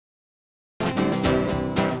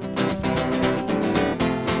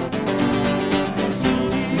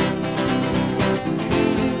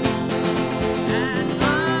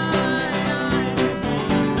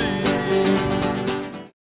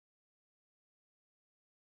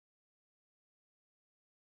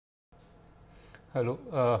Hello,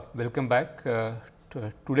 welcome back.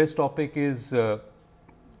 Today's topic is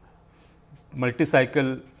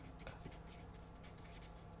multi-cycle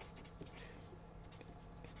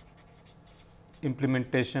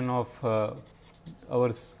implementation of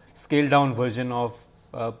our scaled down version of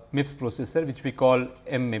MIPS processor, which we call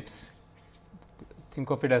MMIPS. Think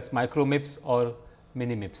of it as micro MIPS or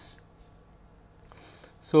mini MIPS.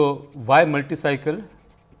 So, why multi-cycle?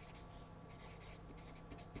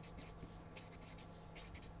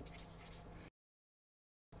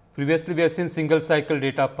 Previously, we have seen single cycle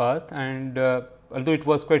data path, and although it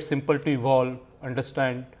was quite simple to evolve,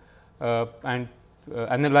 understand and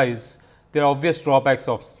analyze, there are obvious drawbacks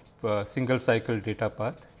of single cycle data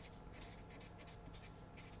path.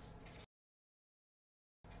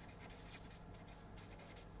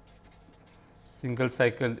 Single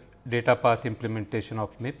cycle data path implementation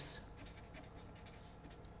of MIPS.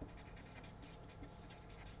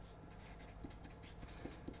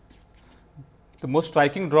 The most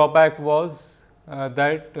striking drawback was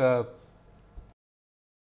that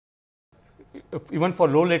even for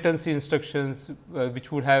low latency instructions,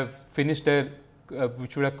 which would have finished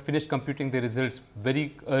computing the results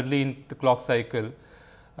very early in the clock cycle,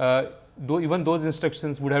 though even those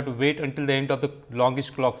instructions would have to wait until the end of the longish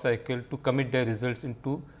clock cycle to commit their results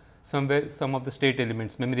into some of the state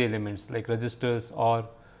elements, memory elements like registers or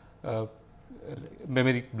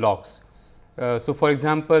memory blocks. So, for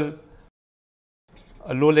example,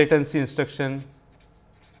 a low latency instruction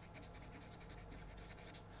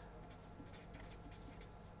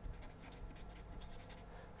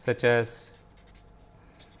such as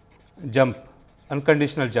jump,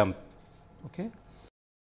 unconditional jump. Okay.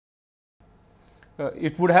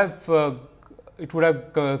 It would have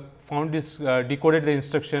found this decoded the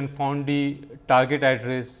instruction, found the target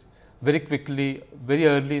address very quickly, very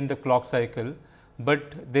early in the clock cycle,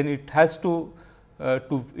 but then it has to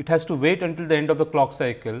wait until the end of the clock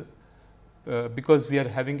cycle because we are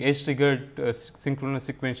having edge triggered synchronous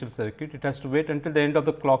sequential circuit. It has to wait until the end of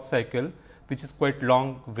the clock cycle, which is quite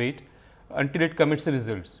long wait, until it commits the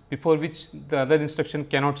results, before which the other instruction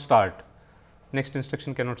cannot start, next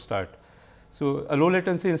instruction cannot start. So, a low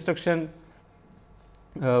latency instruction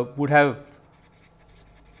would have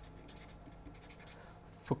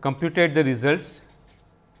computed the result,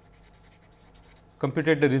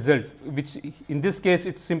 which in this case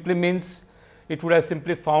it simply means it would have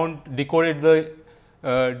simply decoded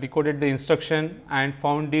the instruction and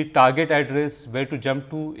found the target address where to jump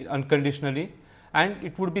to unconditionally, and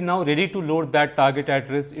it would be now ready to load that target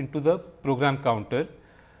address into the program counter.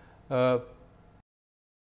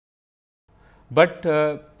 But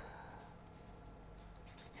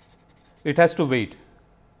it has to wait.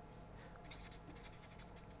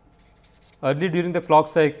 Early during the clock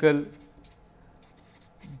cycle,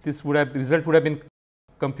 this result would have been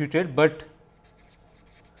computed, but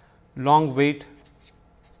long wait,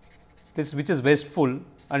 which is wasteful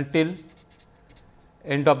until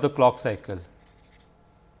end of the clock cycle.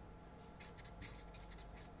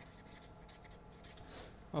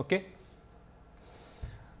 Okay.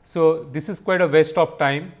 So, this is quite a waste of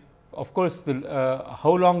time. Of course,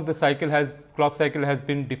 how long the clock cycle has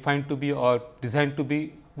been defined to be or designed to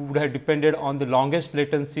be would have depended on the longest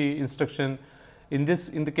latency instruction. In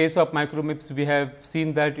the case of micro MIPS, we have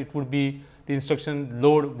seen that it would be the instruction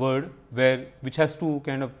load word, which has to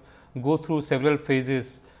kind of go through several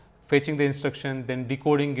phases, fetching the instruction, then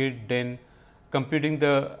decoding it, then computing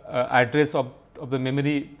the address of the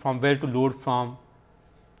memory from where to load from.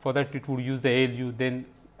 For that, it would use the ALU, then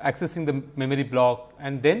accessing the memory block,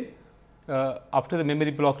 and then after the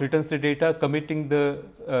memory block returns the data, committing the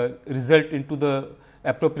result into the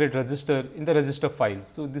appropriate register in the register file.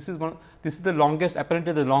 So, this is the longest,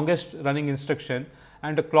 apparently the longest running instruction,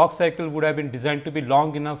 and the clock cycle would have been designed to be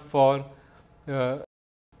long enough for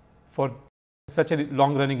such a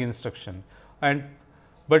long running instruction. And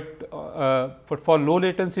but for low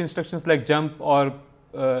latency instructions like jump or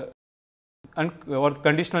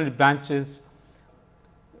conditional branches,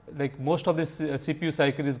 like most of this CPU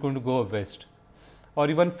cycle is going to go waste, or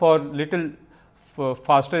even for little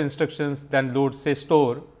faster instructions than load, say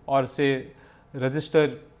store or say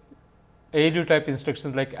register ALU type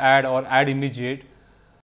instructions like add or add immediate,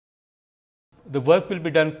 the work will be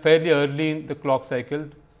done fairly early in the clock cycle,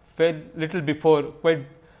 little before, quite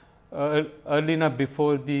early enough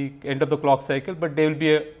before the end of the clock cycle, but there will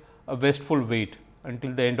be a wasteful wait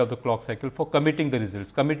until the end of the clock cycle for committing the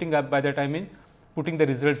results. Committing up by that I mean putting the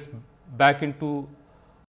results back into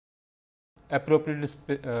appropriately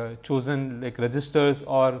chosen like registers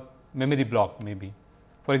or memory block maybe.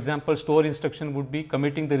 For example, store instruction would be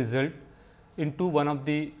committing the result into one of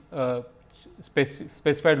the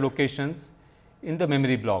specified locations in the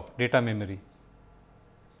memory block, data memory.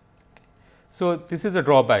 So, this is a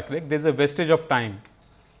drawback, like there is a wastage of time,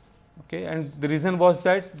 okay. And the reason was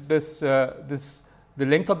that the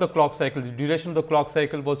length of the clock cycle, the duration of the clock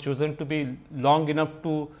cycle was chosen to be long enough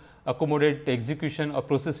to accommodate the execution or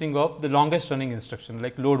processing of the longest running instruction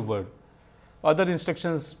like load word. Other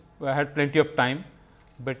instructions had plenty of time,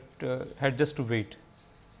 but had just to wait.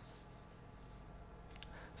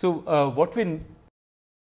 So,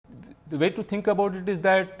 the way to think about it is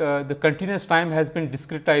that the continuous time has been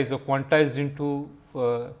discretized or quantized into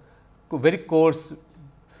very coarse,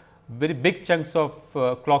 very big chunks of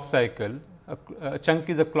clock cycle. A chunk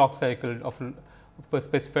is a clock cycle of a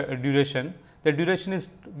specified duration. The duration is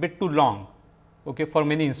a bit too long, okay, for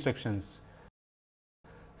many instructions.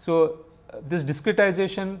 So, this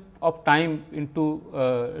discretization of time into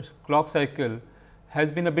clock cycle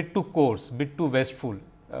has been a bit too coarse, bit too wasteful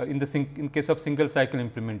in case of single cycle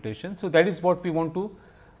implementation. So, that is what we want to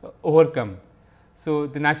overcome. So,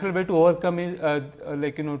 the natural way to overcome is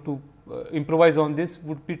to improvise on this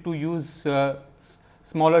would be to use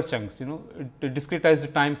smaller chunks, to discretize the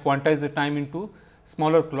time, quantize the time into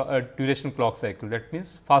smaller duration clock cycle. That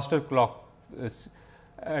means, faster clock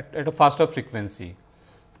at a faster frequency.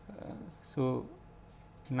 So,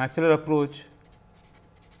 natural approach,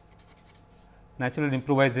 natural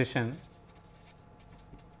improvisation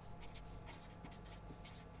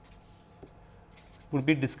would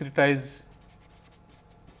be discretize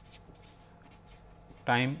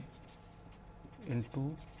time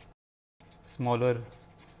into smaller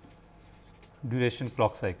duration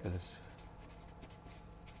clock cycles.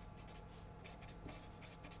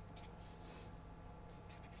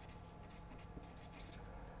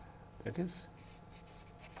 That is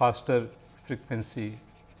faster frequency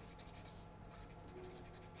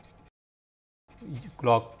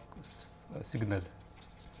clock signal.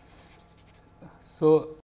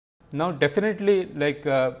 So, now definitely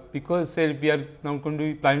because say we are now going to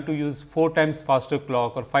be planning to use 4 times faster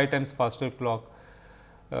clock or 5 times faster clock,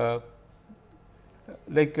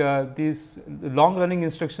 these long running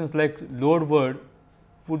instructions like load word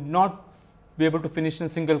would not be able to finish in a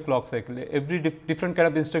single clock cycle. Every different kind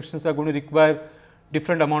of instructions are going to require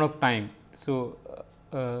different amount of time. So,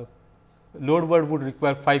 load word would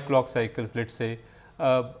require 5 clock cycles, let us say.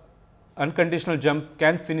 Unconditional jump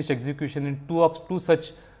can finish execution in two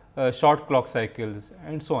such short clock cycles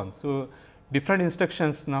and so on. So, different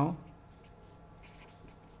instructions now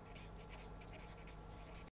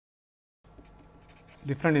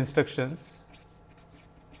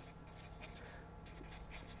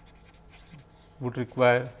would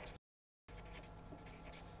require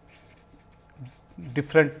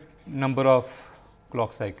different number of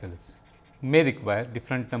clock cycles, may require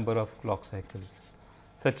different number of clock cycles,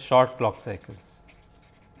 such short clock cycles.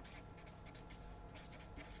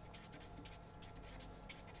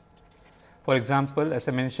 For example, as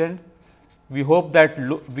I mentioned, we hope that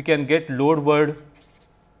we can get load word,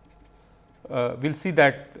 we will see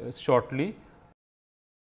that shortly,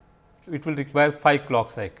 it will require 5 clock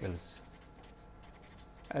cycles.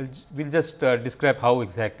 We will just describe how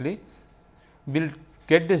exactly. We will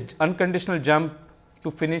get this unconditional jump to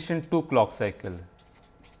finish in 2 clock cycle.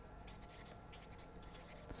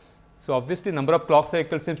 So, obviously, number of clock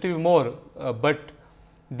cycles seems to be more, but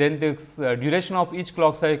then the duration of each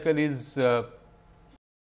clock cycle is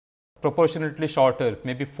proportionately shorter,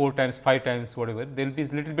 maybe 4 times, 5 times, whatever. There will be a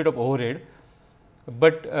little bit of overhead,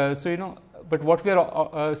 but but what we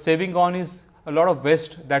are saving on is a lot of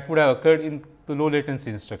waste that would have occurred in the low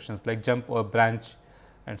latency instructions like jump or branch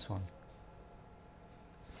and so on.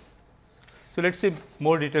 So, let us see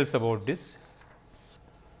more details about this.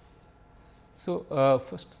 So,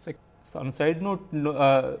 first on side note,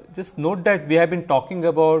 just note that we have been talking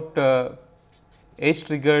about edge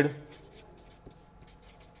triggered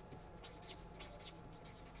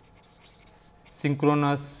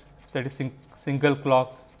synchronous, that is single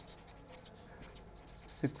clock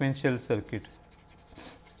sequential circuit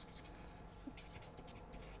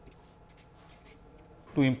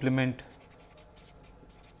to implement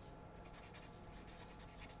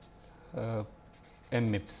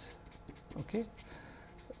MMIPS. Okay.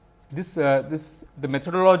 The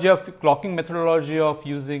methodology of clocking methodology of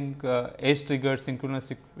using edge triggered synchronous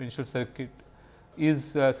sequential circuit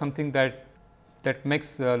is something that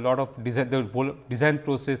makes a lot of design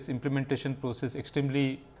process, implementation process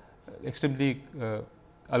extremely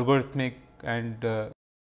algorithmic and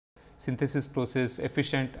synthesis process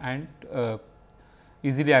efficient and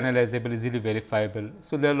easily analyzable, easily verifiable.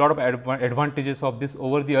 So, there are a lot of advantages of this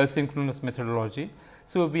over the asynchronous methodology.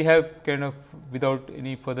 So, we have kind of, without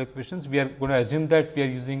any further questions, we are going to assume that we are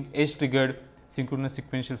using edge triggered synchronous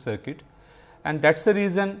sequential circuit, and that is the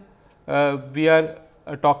reason we are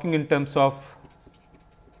talking in terms of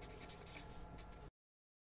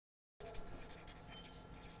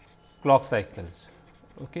clock cycles.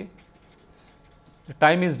 Okay. The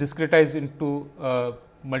time is discretized into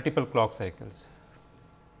multiple clock cycles.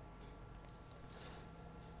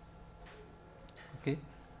 Okay.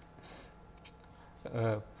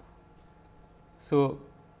 So,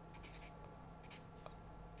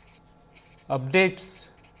 updates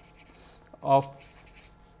of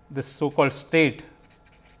the so called state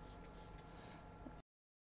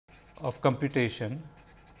of computation.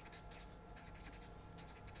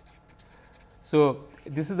 So,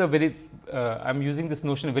 this is a very I am using this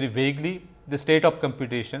notion very vaguely, the state of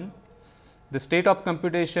computation. The state of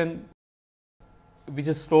computation which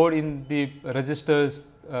is stored in the registers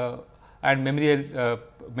and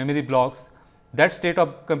memory blocks, that state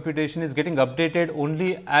of computation is getting updated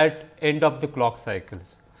only at end of the clock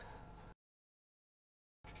cycles,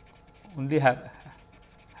 only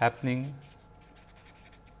happening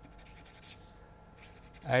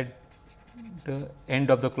at the end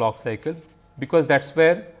of the clock cycle, because that is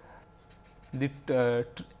where the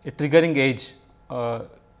triggering edge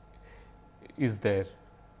is there,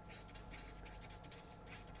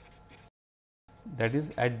 that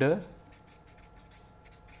is at the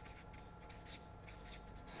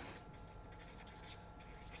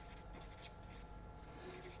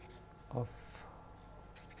of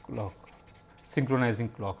clock, synchronizing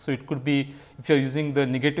clock. So, it could be, if you are using the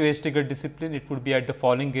negative edge trigger discipline, it would be at the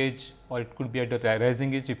falling edge, or it could be at the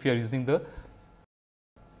rising edge if you are using the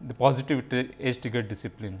positive edge trigger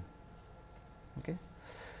discipline. Okay.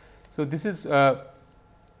 So, this is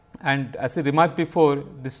and as I remarked before,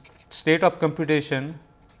 this state of computation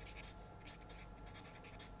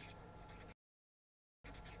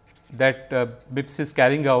that MIPS is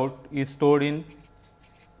carrying out is stored in,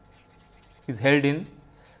 is held in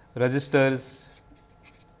registers,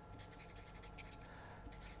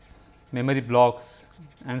 memory blocks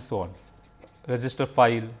and so on, register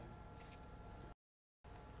file.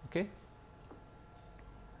 Okay.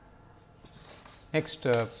 Next,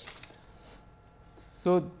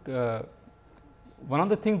 one of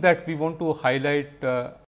the things that we want to highlight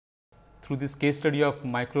through this case study of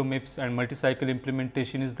micro MIPS and multi-cycle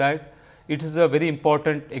implementation is that it is a very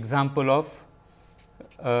important example of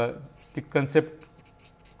the concept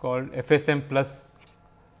called FSM plus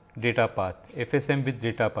data path, FSM with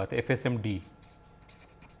data path, FSMD.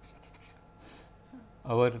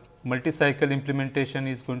 Our multi-cycle implementation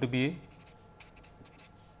is going to be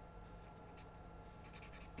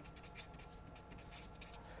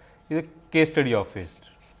a case study of it.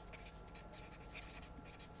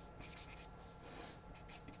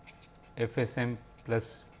 FSM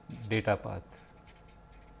plus data path.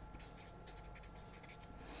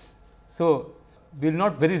 So, we will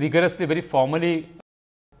not very rigorously, very formally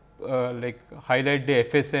like highlight the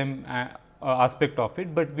FSM aspect of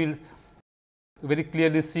it, but we will very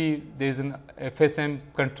clearly see there is an FSM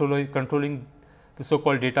controlling the so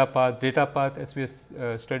called data path. Data path, as we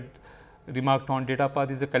remarked on, data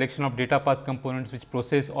path is a collection of data path components which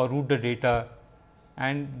process or route the data,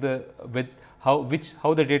 and how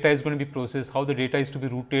the data is going to be processed, how the data is to be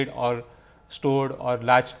routed or stored or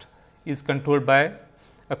latched is controlled by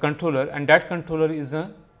a controller, and that controller is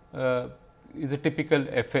a typical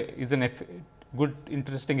good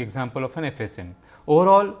interesting example of an FSM.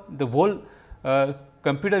 Overall, the whole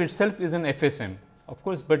computer itself is an FSM, of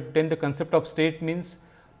course, but then the concept of state means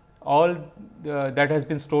all that has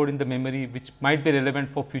been stored in the memory which might be relevant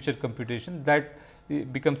for future computation, that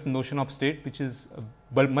becomes the notion of state, which is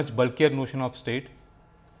a much bulkier notion of state.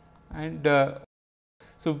 And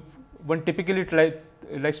so, one typically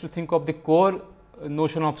likes to think of the core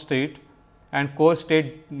notion of state and core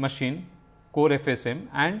state machine, core FSM,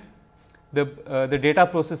 and the data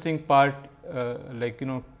processing part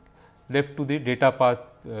left to the data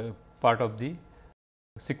path part of the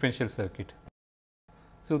sequential circuit.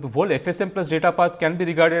 So, the whole FSM plus data path can be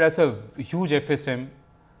regarded as a huge FSM,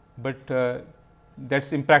 but that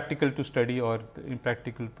is impractical to study or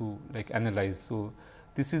impractical to analyze. So,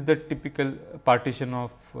 this is the typical partition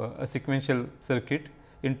of a sequential circuit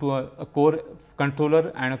into a core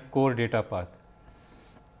controller and a core data path.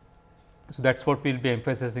 So, that is what we will be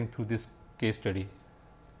emphasizing through this case study.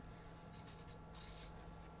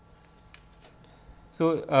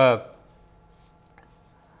 So,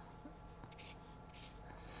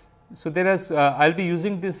 so there is I will be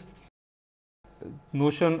using this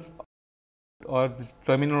notion or the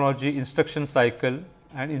terminology instruction cycle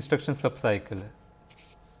and instruction subcycle.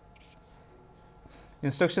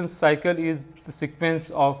 Instruction cycle is the sequence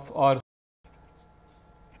of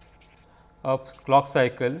clock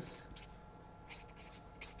cycles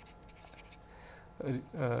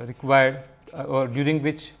required or during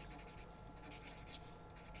which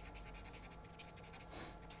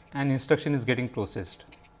an instruction is getting processed.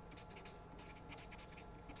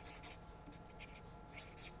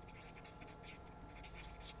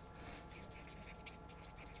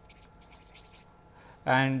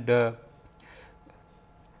 And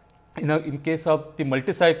in case of the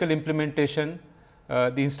multi-cycle implementation,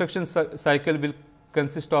 the instruction cycle will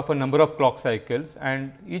consist of a number of clock cycles,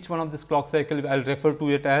 and each one of this clock cycle I will refer to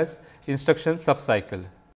it as instruction subcycle.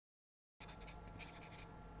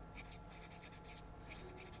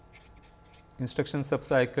 Instruction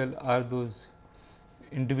subcycle are those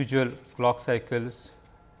individual clock cycles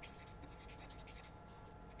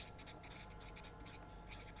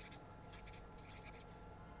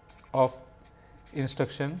of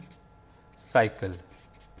instruction cycle.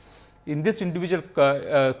 In this individual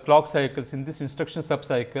clock cycles, in this instruction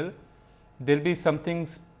subcycle, there will be something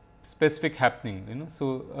specific happening,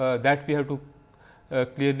 So, that we have to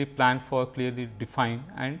clearly plan for, clearly define,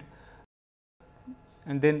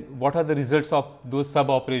 and then what are the results of those sub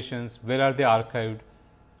operations, where are they archived,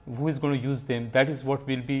 who is going to use them, that is what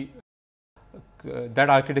will be that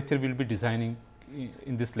architecture we will be designing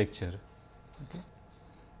in this lecture. Okay.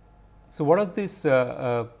 So, what are these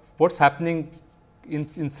what is happening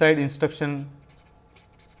inside instruction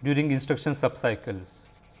during instruction subcycles?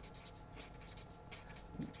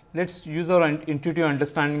 Let us use our intuitive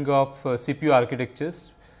understanding of CPU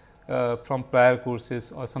architectures from prior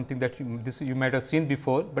courses or something that you might have seen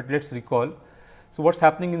before, but let us recall. So, what is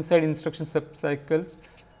happening inside instruction subcycles?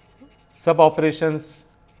 Sub operations,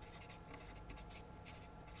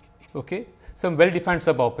 okay, some well defined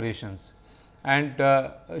sub operations, and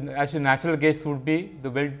as your natural guess would be,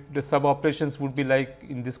 the sub operations would be like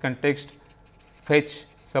in this context fetch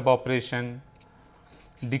sub operation,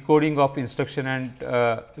 decoding of instruction and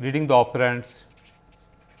reading the operands,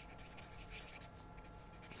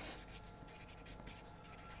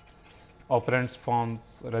 operands from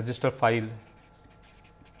register file,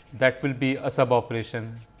 that will be a sub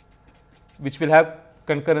operation which will have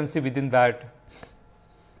concurrency within that.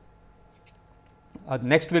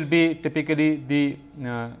 Next will be typically the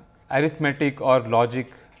arithmetic or logic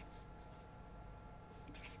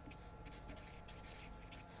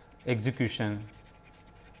execution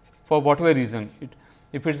for whatever reason.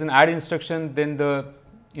 If it is an add instruction, then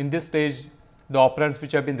in this stage the operands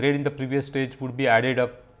which have been read in the previous stage would be added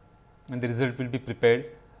up and the result will be prepared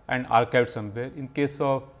and archived somewhere. In case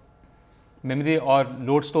of memory or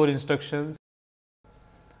load store instructions,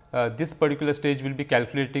 this particular stage will be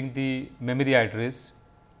calculating the memory address.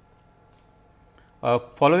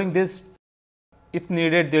 Following this, if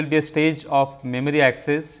needed, there will be a stage of memory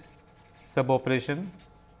access sub operation.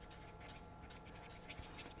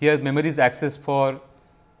 Here memory is accessed for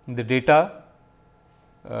the data,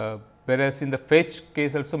 whereas in the fetch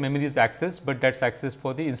case also memory is accessed, but that is accessed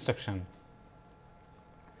for the instruction.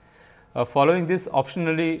 Following this,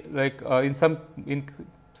 optionally, like in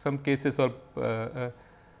some cases or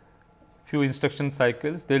few instruction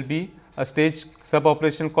cycles, there will be a stage sub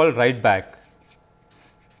operation called write back.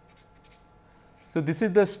 So, this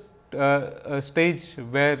is the stage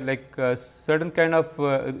where like certain kind of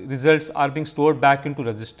results are being stored back into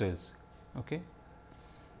registers. Okay.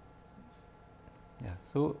 Yeah.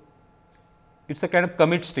 So, it is a kind of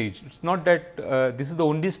commit stage. It is not that this is the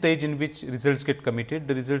only stage in which results get committed.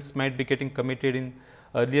 The results might be getting committed in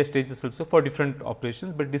earlier stages also for different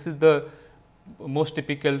operations, but this is the most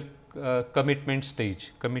typical commitment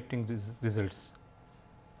stage, committing results.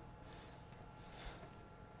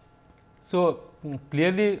 So,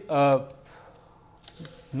 clearly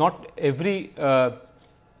not every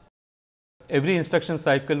instruction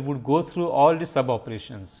cycle would go through all the sub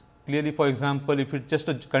operations. Clearly, for example, if it is just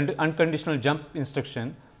a unconditional jump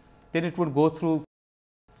instruction, then it would go through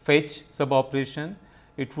fetch sub operation,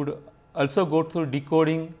 it would also go through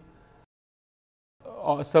decoding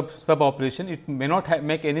sub operation. It may not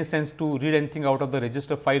make any sense to read anything out of the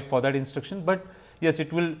register file for that instruction, but yes,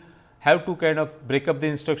 it will have to kind of break up the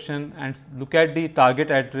instruction and look at the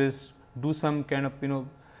target address, do some kind of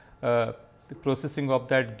the processing of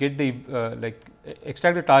that, get the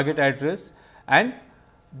extract the target address and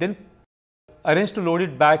then arrange to load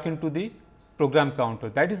it back into the program counter.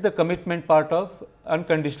 That is the commitment part of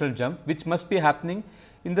unconditional jump, which must be happening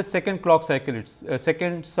in the second clock cycle,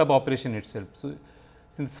 second sub operation itself.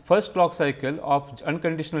 Since first clock cycle of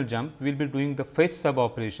unconditional jump, we will be doing the fetch sub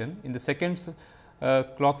operation. In the second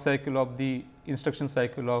clock cycle of the instruction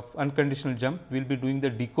cycle of unconditional jump, we will be doing the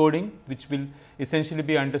decoding, which will essentially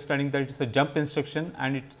be understanding that it is a jump instruction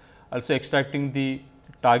and it also extracting the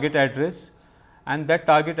target address, and that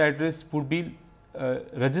target address would be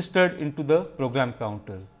registered into the program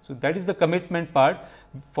counter. So, that is the commitment part,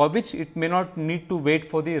 for which it may not need to wait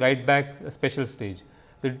for the write back special stage.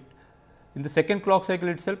 In the second clock cycle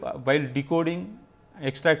itself, while decoding,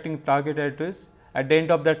 extracting target address, at the end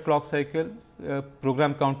of that clock cycle,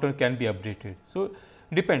 program counter can be updated. So,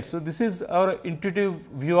 depends. So, this is our intuitive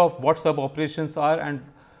view of what sub operations are, and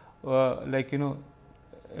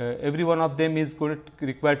every one of them is going to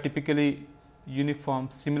require typically uniform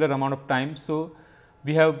similar amount of time. So,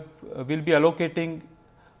 we have will be allocating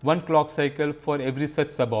one clock cycle for every such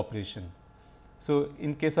sub operation. So,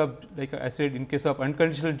 in case of, like I said, in case of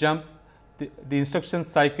unconditional jump, the instruction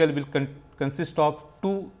cycle will consist of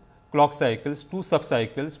 2 clock cycles, 2 sub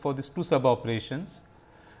cycles for these 2 sub operations,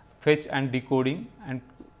 fetch and decoding, and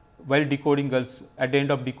while decoding also at the end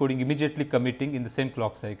of decoding immediately committing in the same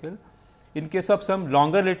clock cycle. In case of some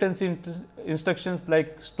longer latency instructions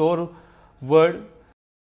like store word,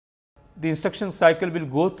 the instruction cycle will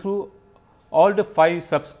go through all the 5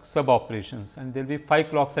 sub operations, and there will be 5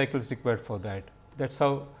 clock cycles required for that. That is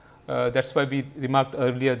how that is why we remarked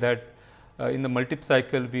earlier that in the multiple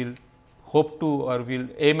cycle we will hope to, or we will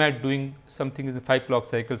aim at doing something in 5 clock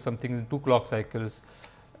cycles, something in 2 clock cycles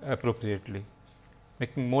appropriately,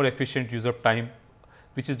 making more efficient use of time,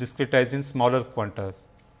 which is discretized in smaller quantas.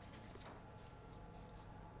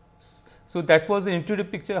 So, that was an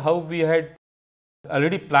intuitive picture how we had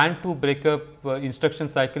already planned to break up instruction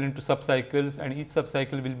cycle into sub cycles, and each sub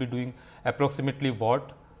cycle will be doing approximately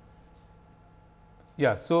what.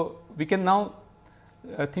 Yeah, so we can now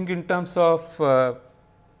think in terms of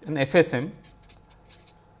an FSM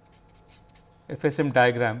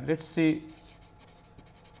diagram. Let us see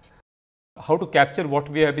how to capture what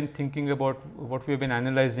we have been thinking about, what we have been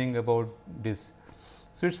analyzing about this.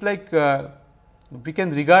 So, it is like we can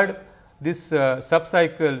regard this sub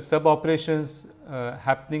cycle, sub operations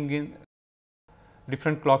happening in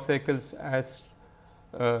different clock cycles as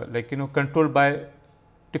controlled by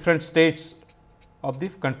different states of the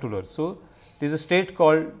controller. So, there is a state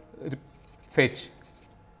called fetch,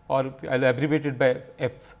 or I will abbreviate it by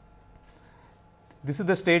F. This is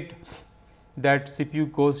the state that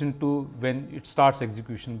CPU goes into when it starts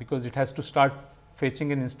execution, because it has to start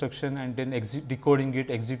fetching an instruction and then decoding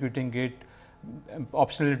it, executing it,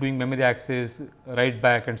 optionally doing memory access, write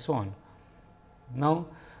back and so on. Now,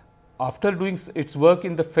 after doing its work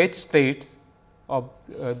in the fetch states of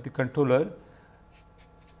the controller,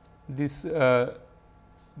 this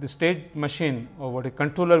the state machine or what a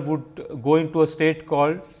controller would go into a state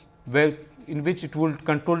called where in which it would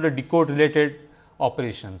control the decode related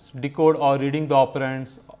operations, decode or reading the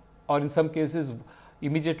operands, or in some cases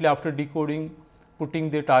immediately after decoding putting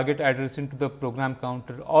the target address into the program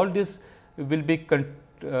counter. All this will be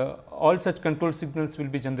all such control signals will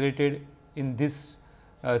be generated in this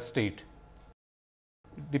state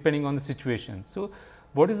depending on the situation. So,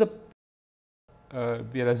 what is the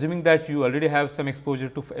we are assuming that you already have some exposure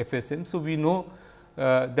to FSM. So, we know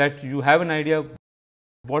that you have an idea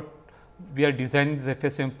what we are designing this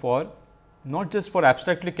FSM for, not just for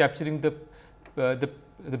abstractly capturing the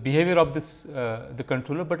behavior of this the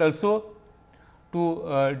controller, but also to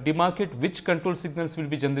demarcate which control signals will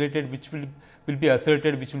be generated, which will be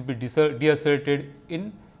asserted, which will be deasserted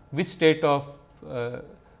in which state of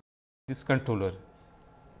this controller.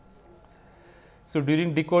 So,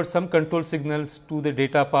 during decode some control signals to the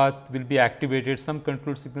data path will be activated, some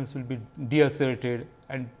control signals will be deasserted,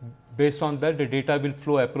 and based on that the data will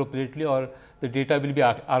flow appropriately or the data will be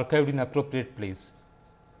archived in appropriate place.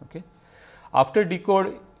 Okay. After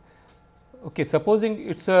decode, okay, supposing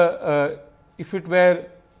it is a if it were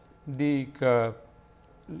the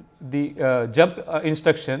jump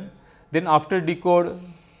instruction, then after decode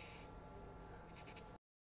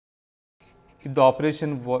if the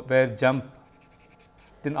operation were jump,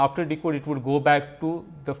 then after decode it would go back to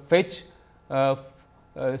the fetch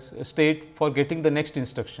state for getting the next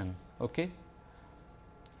instruction. Okay.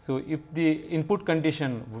 So, if the input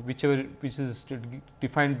condition which is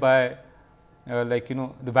defined by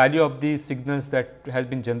the value of the signals that has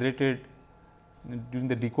been generated during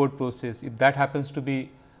the decode process, if that happens to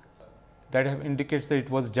be that indicates that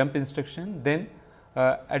it was jump instruction, then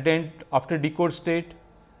at the end after decode state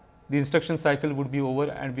the instruction cycle would be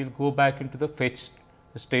over and we will go back into the fetch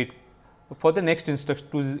state for the next instruction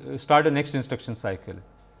to start a next instruction cycle.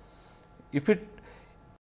 If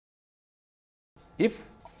if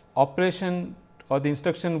operation or the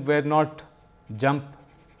instruction were not jump,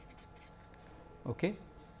 okay,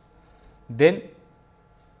 then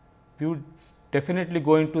we would definitely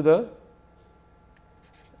go into the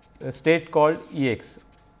state called EX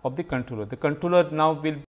of the controller. The controller now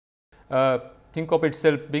will think of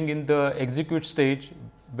itself being in the execute stage,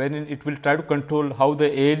 wherein it will try to control how the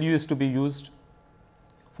ALU is to be used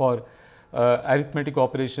for arithmetic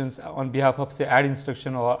operations on behalf of say add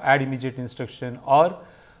instruction or add immediate instruction, or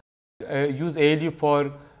use ALU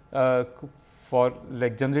for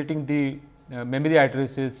like generating the memory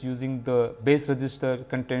addresses using the base register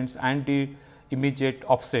contents and the immediate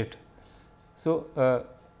offset. So,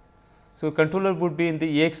 so controller would be in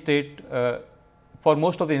the EX state for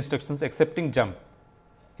most of the instructions excepting jump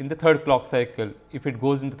in the third clock cycle, if it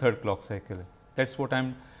goes in the third clock cycle. That is what I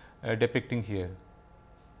am depicting here.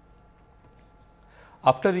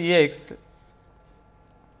 After EX,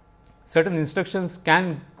 certain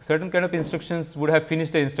kind of instructions would have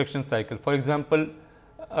finished the instruction cycle. For example,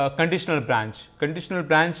 conditional branch. Conditional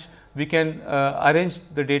branch, we can arrange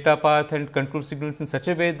the data path and control signals in such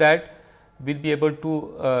a way that we will be able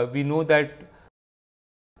to, we know that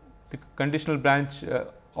the conditional branch,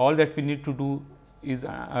 all that we need to do is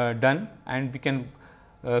done, and we can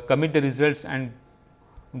commit the results and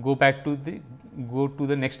go back to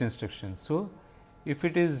the next instruction. So, if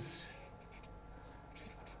it is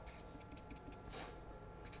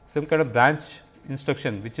some kind of branch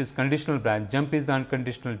instruction which is conditional branch, jump is the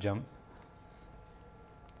unconditional jump,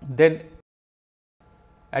 then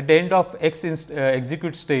at the end of X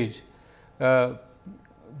execute stage,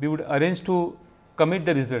 we would arrange to commit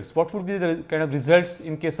the results. What would be the kind of results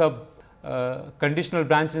in case of conditional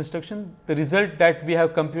branch instruction? The result that we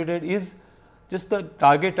have computed is just the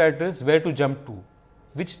target address where to jump to,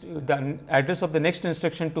 which the address of the next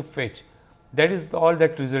instruction to fetch. That is all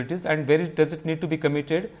that result is, and where does it need to be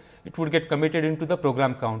committed? It would get committed into the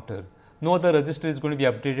program counter. No other register is going to be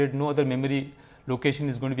updated, no other memory location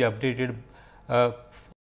is going to be updated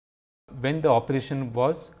when the operation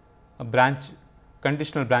was a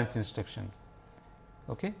conditional branch instruction.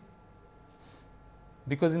 Okay?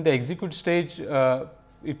 Because in the execute stage,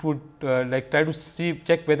 it would like try to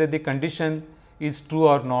check whether the condition is true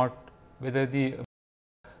or not, whether the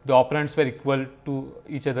operands were equal to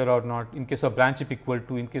each other or not. In case of branch if equal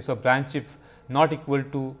to, in case of branch if not equal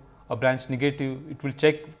to or branch negative, it will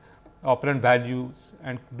check operand values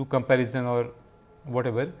and do comparison or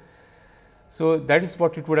whatever. So, that is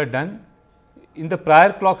what it would have done. In the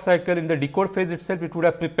prior clock cycle, in the decode phase itself, it would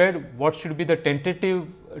have prepared what should be the tentative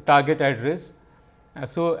target address.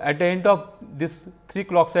 So, at the end of this 3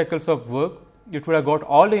 clock cycles of work, it would have got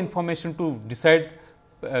all the information to decide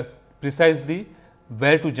precisely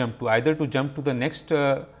where to jump to, either to jump to the next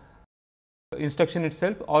instruction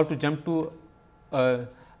itself or to jump to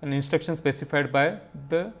an instruction specified by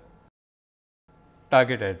the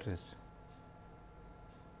target address.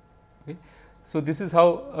 Okay. So, this is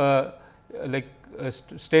how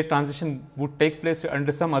state transition would take place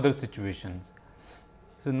under some other situations.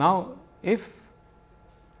 So, now if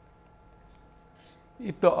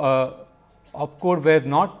the opcode were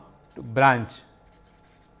not branch,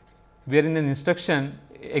 we are in an instruction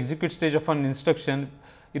execute stage of an instruction,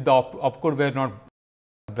 if the opcode were not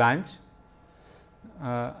branch,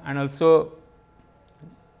 and also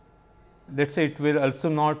let us say it were also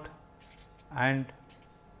not and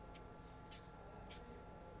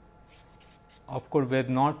opcode were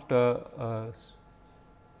not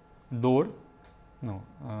load. No.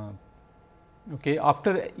 Okay.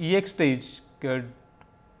 After EX stage,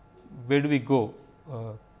 where do we go?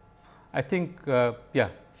 I think, yeah,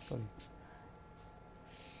 sorry.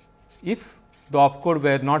 If the opcode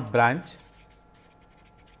were not branch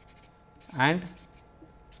and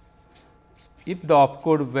if the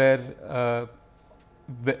opcode were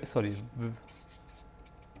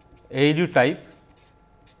ALU type,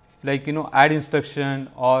 like add instruction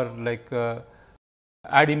or like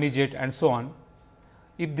add immediate and so on.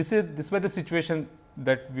 If this were the situation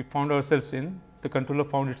that we found ourselves in, the controller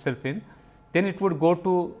found itself in, then it would go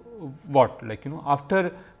to what, like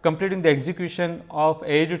after completing the execution of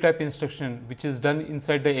ALU type instruction, which is done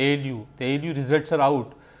inside the ALU results are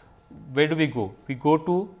out. Where do we go? We go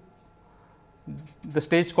to the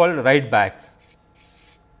stage called write back,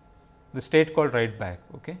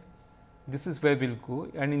 okay. This is where we will go,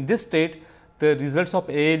 and in this state the results of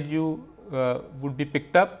ALU would be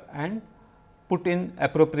picked up and put in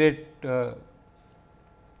appropriate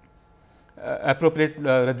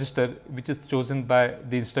register, which is chosen by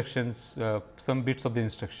the instructions, some bits of the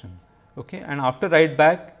instruction, okay. And after write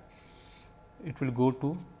back, it will go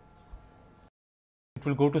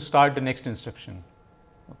to start the next instruction.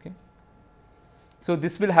 Okay. So,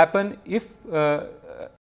 this will happen if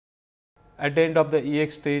at the end of the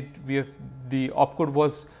EX state we have the opcode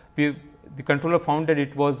was the controller found that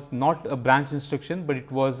it was not a branch instruction, but it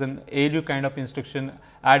was an ALU kind of instruction,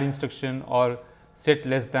 add instruction or set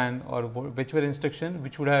less than or whichever instruction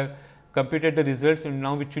which would have computed the results, and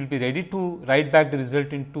now which will be ready to write back the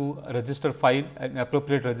result into a register file, an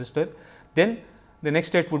appropriate register. Then the next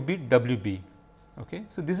state would be WB. Okay.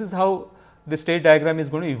 So, this is how the state diagram is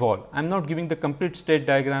going to evolve. I am not giving the complete state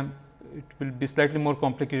diagram, it will be slightly more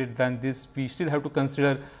complicated than this. We still have to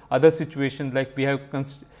consider other situations, like we have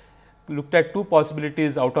looked at two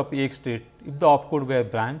possibilities out of EX state. If the opcode were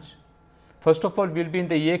branch, first of all we will be in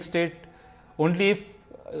the EX state only if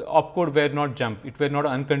opcode were not jump, it were not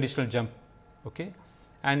an unconditional jump. Okay.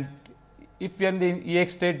 And if we are in the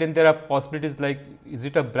EX state, then there are possibilities like is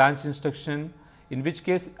it a branch instruction, in which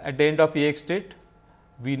case at the end of EX state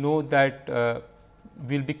we know that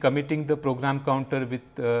we will be committing the program counter with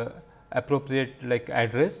appropriate like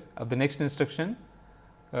address of the next instruction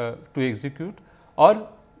to execute, or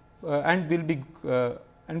and will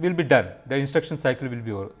be done, the instruction cycle will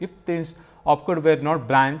be over. If this opcode were not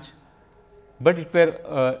branch, but it were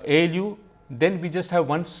ALU, then we just have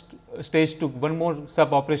one stage to one more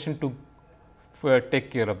sub operation to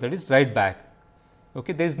take care of, that is write back.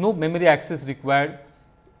 Okay. There is no memory access required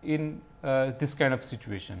in this kind of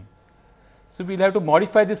situation. So, we will have to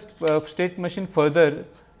modify this state machine further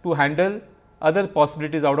to handle other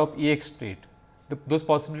possibilities out of EX state. Those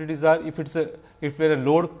possibilities are if it were a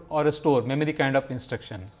load or a store memory kind of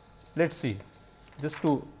instruction. Let us see just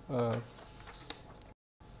to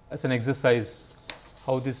as an exercise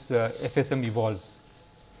how this FSM evolves.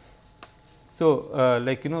 So,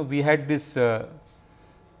 like we had this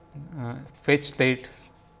fetch state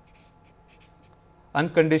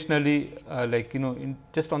unconditionally, like in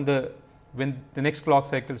just on the when the next clock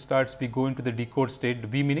cycle starts, we go into the decode state,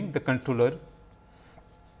 V meaning the controller.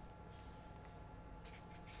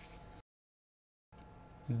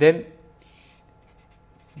 Then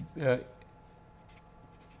if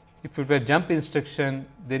it were jump instruction,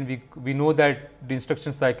 then we know that the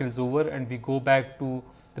instruction cycle is over and we go back to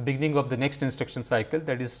the beginning of the next instruction cycle,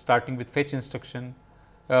 that is starting with fetch instruction,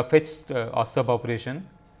 fetch or sub operation.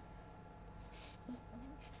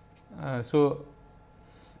 So,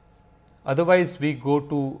 otherwise we go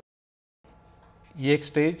to EX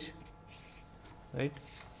stage, right,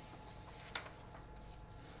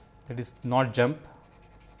 that is not jump.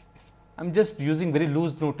 I am just using very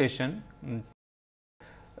loose notation,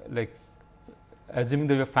 like assuming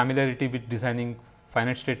that you have familiarity with designing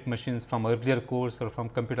finite state machines from earlier course or from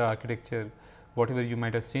computer architecture, whatever you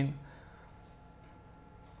might have seen.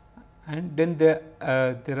 And then there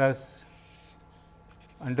are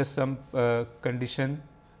under some condition,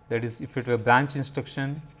 that is if it were branch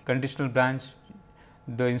instruction, conditional branch,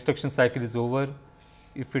 the instruction cycle is over.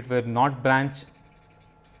 If it were not branch,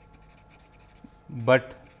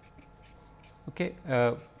 but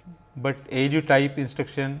but ALU type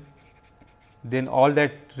instruction, then all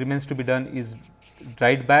that remains to be done is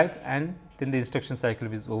write back and then the instruction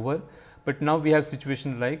cycle is over. But now we have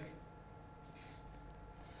situation like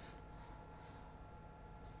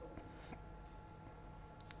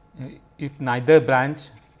if neither branch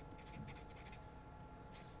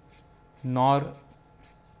nor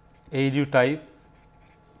ALU type,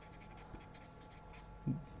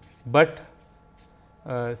 but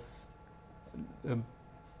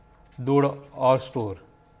load or store,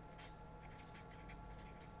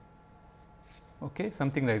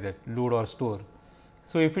 something like that, load or store.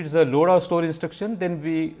 So, if it is a load or store instruction, then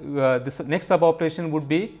we this next sub operation would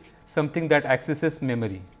be something that accesses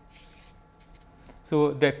memory.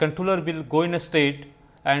 So, the controller will go in a state,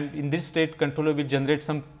 and in this state controller will generate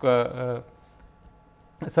some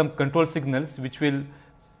control signals which will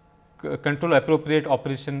control appropriate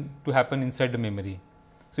operation to happen inside the memory.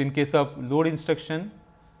 So, in case of load instruction,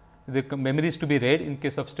 the memory is to be read. In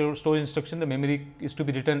case of store instruction, the memory is to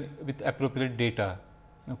be written with appropriate data.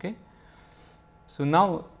 Okay. So,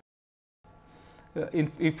 now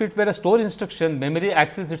if it were a store instruction, memory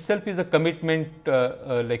access itself is a commitment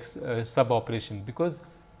sub operation, because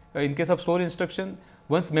in case of store instruction,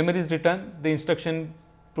 once memory is written, the instruction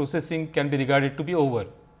processing can be regarded to be over.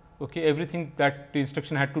 Okay. Everything that the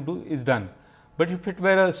instruction had to do is done. But if it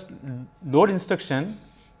were a load instruction,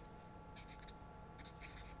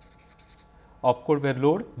 opcode were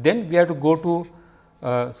load, then we have to go to we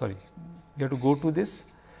have to go to this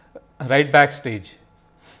write back stage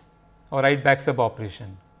or write back sub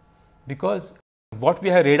operation, because what we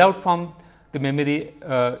have read out from the memory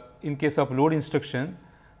in case of load instruction,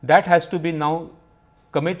 that has to be now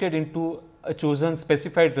committed into a chosen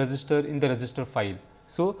specified register in the register file.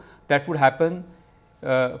 So, that would happen.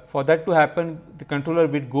 For that to happen, the controller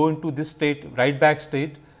will go into this state, write back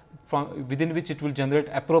state, from within which it will generate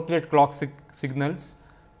appropriate clock signals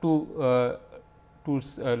to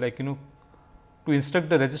like to instruct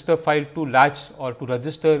the register file to latch or to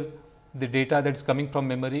register the data that is coming from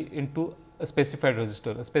memory into a specified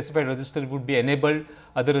register. A specified register would be enabled,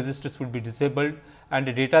 other registers would be disabled, and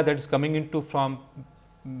the data that is coming into from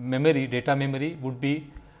memory, data memory, would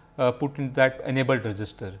be put in that enabled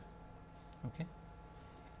register, okay,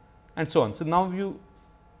 and so on. So, now you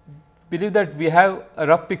believe that we have a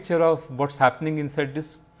rough picture of what is happening inside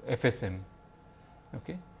this FSM.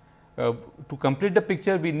 Okay. To complete the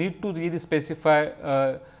picture, we need to really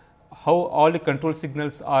specify how all the control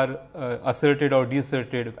signals are asserted or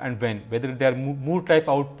deasserted and when, whether they are move type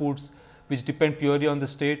outputs which depend purely on the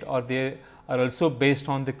state, or they are also based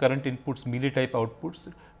on the current inputs melee type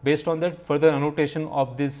outputs. Based on that, further annotation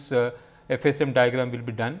of this FSM diagram will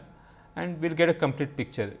be done, and we will get a complete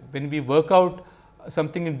picture. When we work out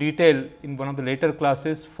something in detail in one of the later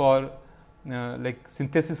classes for like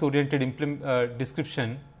synthesis oriented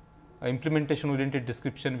description, implementation oriented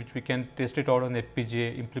description, which we can test it out on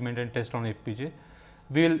FPGA, implement and test on FPGA.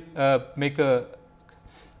 We will make a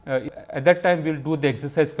at that time we will do the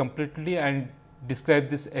exercise completely and describe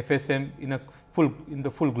this FSM in the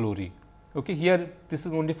full glory. Okay. Here this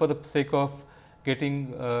is only for the sake of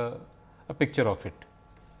getting a picture of it.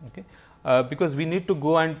 Okay. Because we need to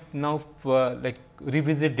go and now like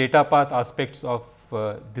revisit data path aspects of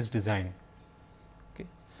this design. Okay.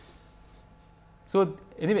 So,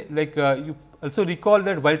 anyway, like you also recall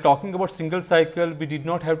that while talking about single cycle, we did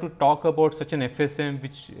not have to talk about such an FSM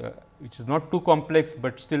which is not too complex,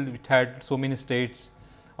 but still it had so many states.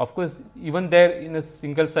 Of course, even there in a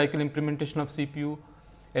single cycle implementation of CPU,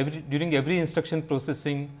 during every instruction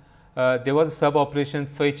processing, there was a sub operation,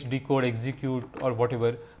 fetch, decode, execute or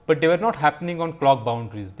whatever, but they were not happening on clock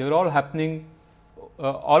boundaries. They were all happening,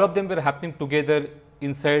 all of them were happening together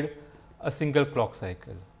inside a single clock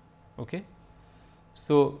cycle. Okay.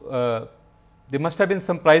 So, there must have been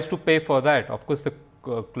some price to pay for that. Of course, the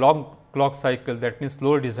clock cycle, that means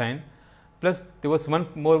slower design, plus there was one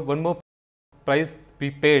more price we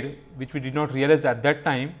paid, which we did not realize at that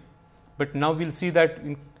time, but now we will see that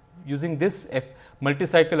using this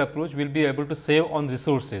multi-cycle approach, we will be able to save on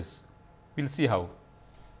resources. We will see how.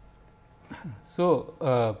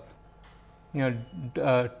 So,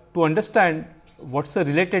 to understand what is a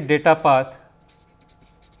related data path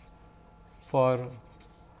for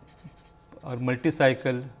our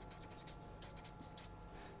multi-cycle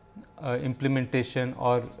implementation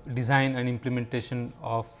or design and implementation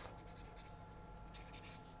of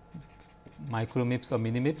micro MIPS or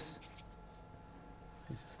mini MIPS.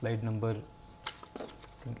 This is slide number I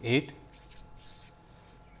think 8.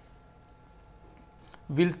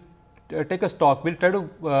 We will take a stock, we will try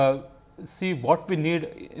to see what we need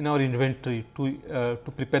in our inventory to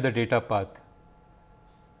prepare the data path.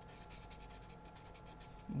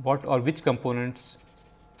 What or which components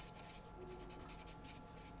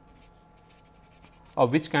or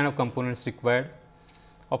which kind of components required.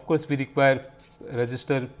 Of course, we require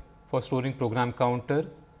register for storing program counter,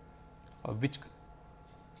 which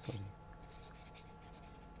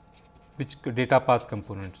data path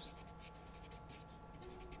components.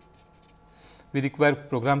 We require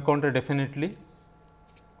program counter definitely.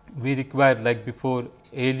 We require, like before,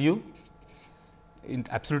 ALU,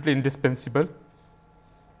 absolutely indispensable.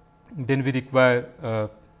 Then we require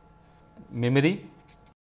memory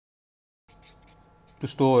to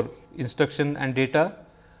store instruction and data.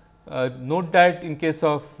 Note that in case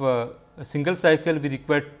of a single cycle, we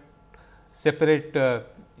require separate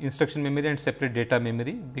instruction memory and separate data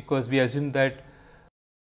memory, because we assume that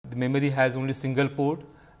the memory has only single port,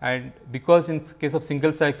 and because in case of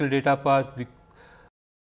single cycle data path,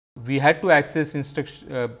 we had to access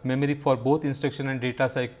memory for both instruction and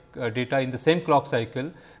data in the same clock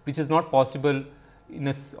cycle, which is not possible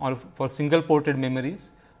for single ported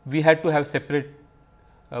memories. We had to have separate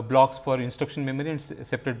blocks for instruction memory and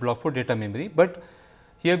separate block for data memory, but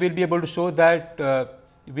here we will be able to show that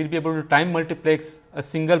we will be able to time multiplex a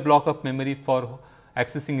single block of memory for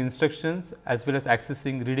accessing instructions as well as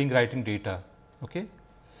accessing reading writing data. Okay.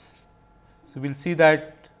 So, we will see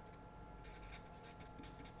that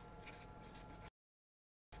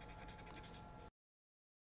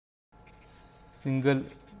single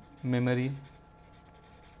memory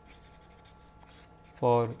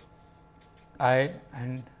for I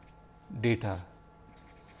and data.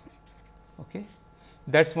 Okay.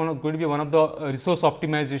 That is going to be one of the resource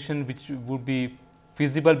optimization which would be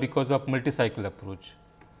feasible because of multi-cycle approach.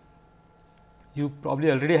 You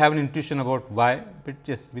probably already have an intuition about why, but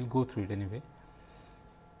yes, we will go through it anyway.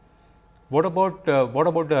 What about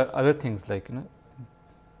the other things like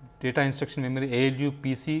data instruction memory, ALU,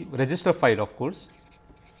 PC, register file, of course,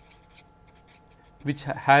 which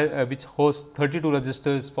hosts 32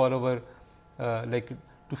 registers for our like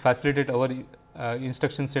to facilitate our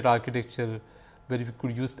instruction set architecture, where we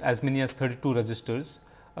could use as many as 32 registers.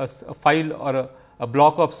 A file or a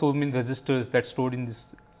block of so many registers that stored in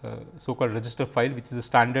this so called register file, which is a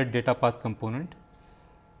standard data path component.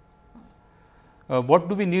 What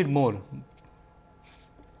do we need more?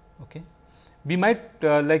 Okay. We might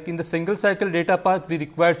like in the single cycle data path, we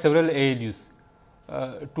required several ALUs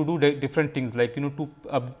to do different things, like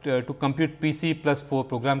to compute PC plus 4,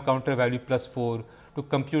 program counter value plus 4, to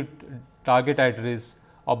compute target address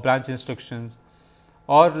or branch instructions,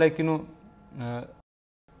 or like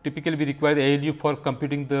typically we require the ALU for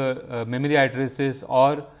computing the memory addresses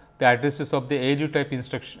or the addresses of the ALU type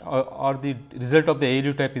instruction or the result of the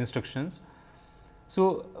ALU type instructions.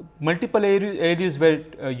 So, multiple ALUs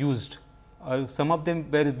were used. Some of them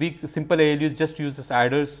were weak simple ALUs just used as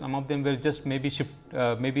adders, some of them were just maybe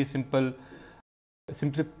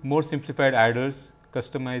more simplified adders,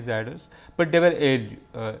 customized adders, but they were ALU.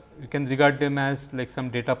 You can regard them as like some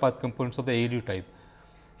data path components of the ALU type.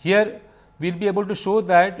 Here we will be able to show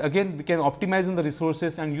that again we can optimize on the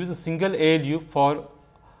resources and use a single ALU for,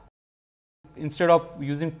 instead of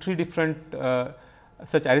using 3 different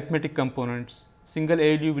such arithmetic components, single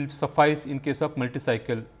ALU will suffice in case of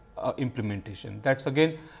multi-cycle implementation. That is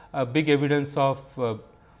again a big evidence of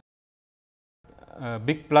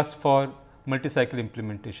big plus for multi-cycle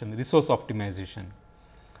implementation, resource optimization.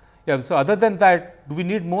 Yeah, so other than that, do we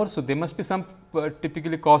need more? So there must be some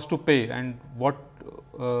typically cost to pay, and what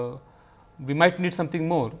we might need something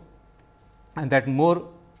more, and that more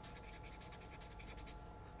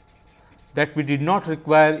that we did not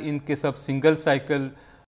require in case of single cycle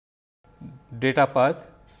data path.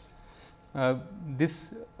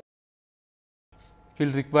 This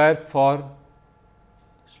will require for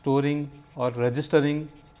storing or registering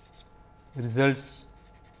results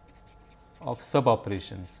of sub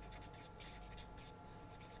operations.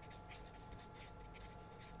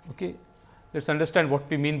 Okay. Let us understand what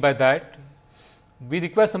we mean by that. We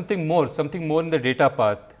require something more in the data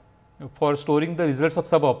path for storing the results of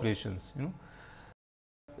sub operations.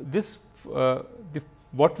 This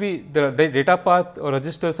the data path or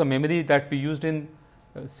registers or memory that we used in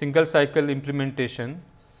single cycle implementation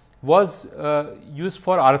was used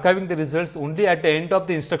for archiving the results only at the end of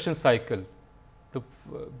the instruction cycle,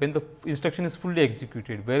 when the instruction is fully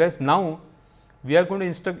executed, whereas now we are going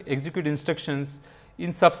to execute instructions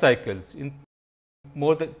in sub cycles, in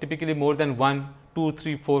typically more than 1, 2,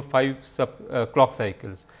 3, 4, 5 clock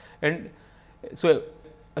cycles, and so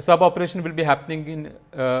a sub operation will be happening in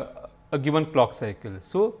a given clock cycle.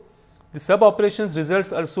 So, the sub operations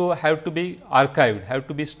results also have to be archived, have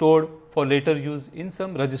to be stored for later use in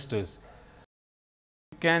some registers.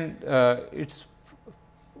 You can it's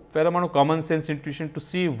fair amount of common sense intuition to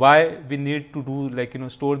see why we need to do like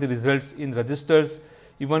store the results in registers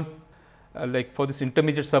even like for this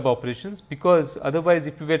intermediate sub operations, because otherwise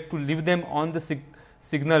if we were to leave them on the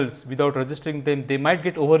signals without registering them, they might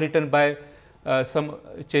get overwritten by some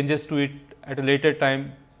changes to it at a later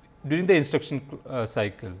time during the instruction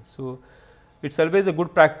cycle. So, it is always a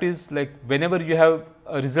good practice, like whenever you have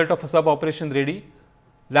a result of a sub operation ready,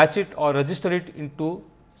 latch it or register it into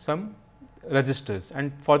some registers,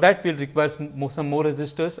 and for that we will require some more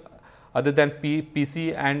registers other than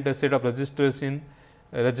PC and a set of registers in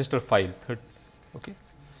a register file. Okay.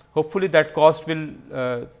 Hopefully, that cost will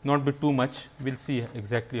not be too much, we will see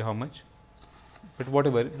exactly how much, but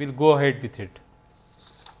whatever we will go ahead with it.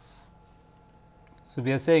 So,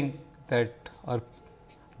 we are saying that our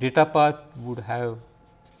data path would have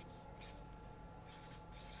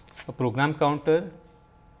a program counter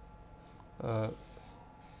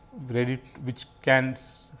ready which can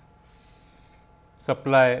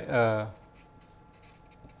supply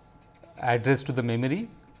address to the memory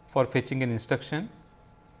for fetching an instruction.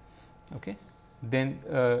 Okay. Then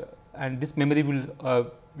and this memory will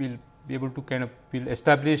be able to will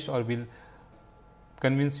establish or will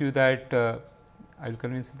convince you that I will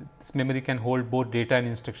convince you that this memory can hold both data and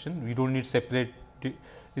instruction. We do not need separate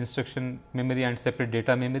instruction memory and separate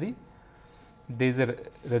data memory. There is a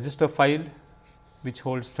register file which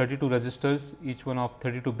holds 32 registers, each one of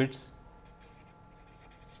 32 bits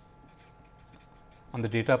on the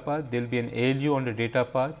data path. There will be an ALU on the data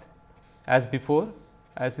path as before,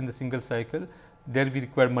 as in the single cycle. There we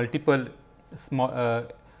require multiple small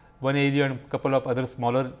one ALU and a couple of other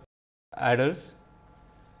smaller adders.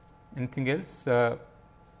 Anything else?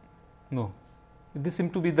 No. This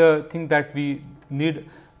seems to be the thing that we need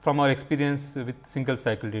from our experience with single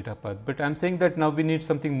cycle data path, but I am saying that now we need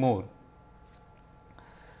something more.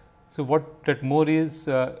 So, what that more is,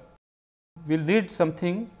 we will need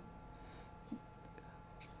something.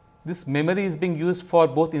 This memory is being used for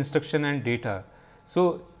both instruction and data.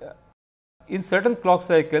 So, in certain clock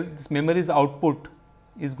cycle, this memory's output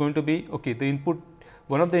is going to be okay. The input,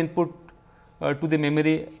 one of the input to the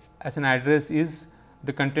memory as an address is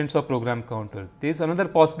the contents of program counter. There is another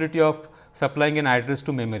possibility of supplying an address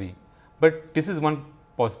to memory, but this is one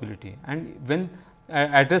possibility. And when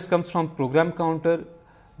address comes from program counter,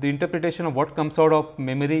 the interpretation of what comes out of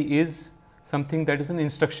memory is something that is an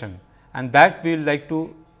instruction, and that we will like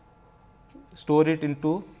to store it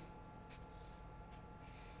into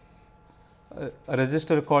a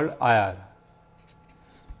register called IR.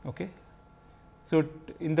 Okay. So,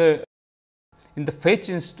 in the fetch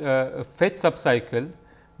subcycle,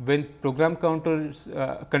 when program counters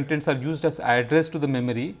contents are used as address to the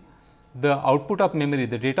memory, the output of memory,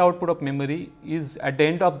 the data output of memory is at the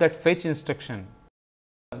end of that fetch instruction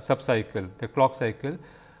subcycle, the clock cycle,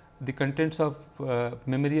 the contents of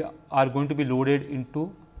memory are going to be loaded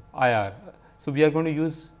into IR. So, we are going to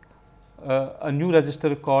use a new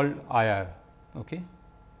register called IR. Okay.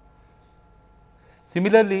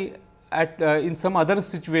 Similarly, at in some other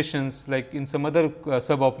situations, like in some other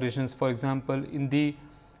sub operations, for example, in the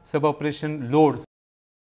sub operation load,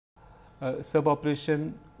 sub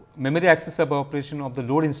operation memory access sub operation of the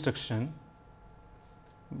load instruction,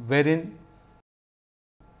 wherein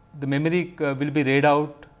the memory will be read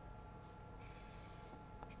out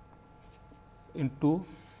into,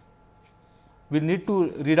 we will need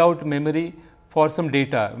to read out memory for some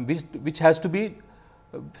data, which has to be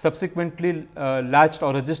subsequently latched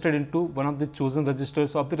or registered into one of the chosen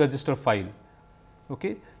registers of the register file.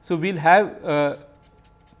 Okay. So, we will have a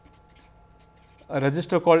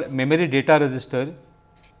register called memory data register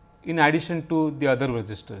in addition to the other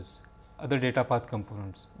registers, other data path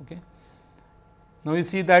components. Okay. Now, you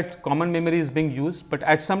see that common memory is being used, but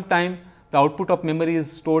at some time the output of memory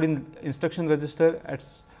is stored in instruction register, at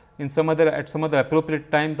some other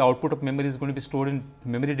appropriate time the output of memory is going to be stored in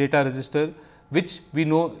memory data register, which we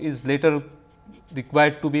know is later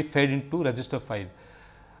required to be fed into register file.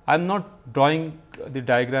 I am not drawing the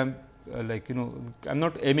diagram I am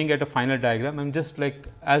not aiming at a final diagram, I am just like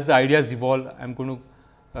as the ideas evolve I am going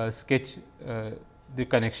to sketch the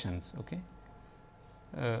connections. Okay.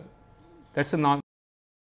 That is a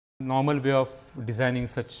normal way of designing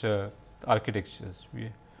such architectures.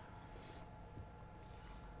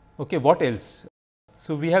 Okay, what else?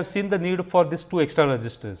 So, we have seen the need for these two extra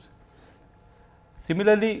registers.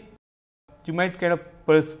 Similarly, you might kind of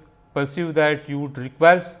perceive that you would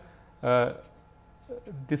require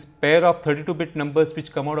this pair of 32-bit numbers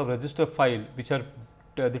which come out of register file, which are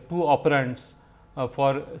the two operands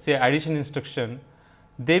for say addition instruction.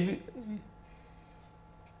 They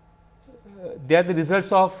are the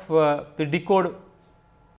results of the decode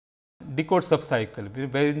subcycle,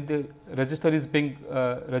 wherein the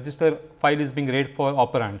register file is being read for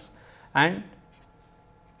operands, and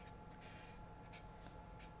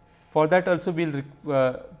for that also we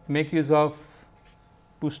will make use of,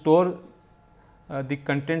 to store the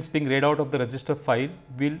contents being read out of the register file,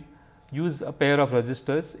 we will use a pair of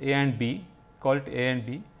registers A and B, called A and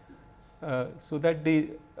B, so that the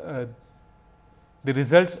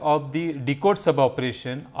results of the decode sub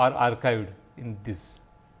operation are archived in this.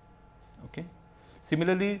 Okay.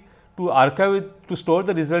 Similarly, to store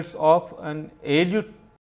the results of an ALU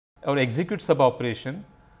or execute sub operation,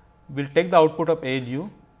 we will take the output of ALU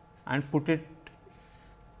and put it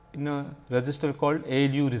in a register called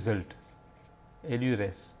ALU result, ALU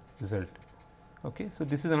res result. Okay. So,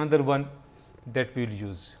 this is another one that we will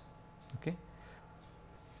use. Okay.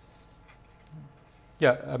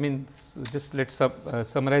 Yeah, I mean, so just let us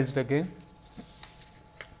summarize it again.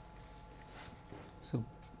 So,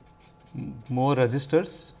 more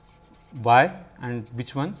registers, why and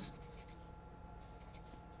which ones?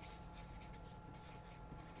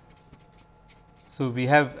 So, we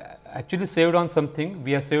have actually saved on something,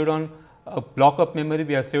 we have saved on a block of memory,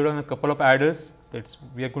 we have saved on a couple of adders, that is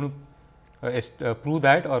we are going to prove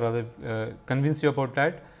that or rather convince you about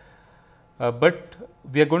that. But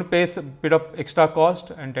we are going to pay a bit of extra cost,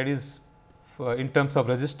 and that is in terms of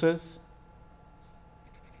registers.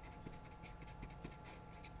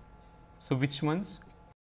 So, which ones?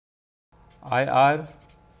 IR.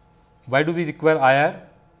 Why do we require IR?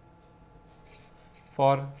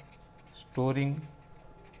 For storing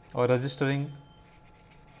or registering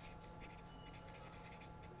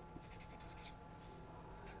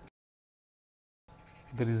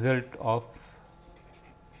the result of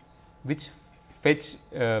which fetch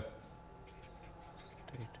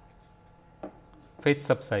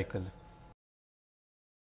subcycle.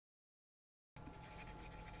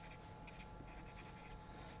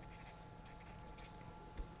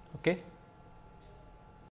 Okay.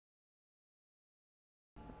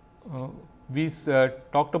 We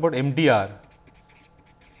talked about MDR.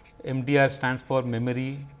 MDR stands for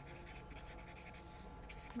memory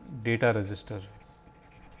data register.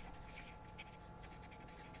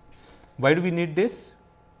 Why do we need this?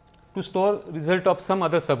 To store result of some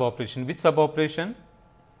other sub operation. Which sub operation?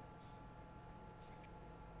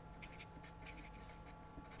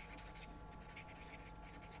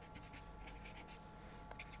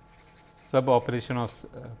 Sub operation of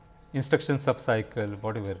instruction subcycle,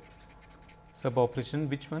 whatever. Sub operation,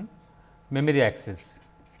 which one? Memory access.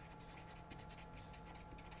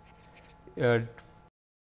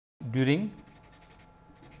 During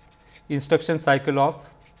instruction cycle of,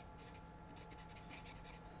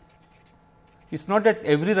 it is not that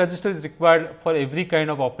every register is required for every kind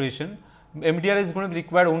of operation. MDR is going to be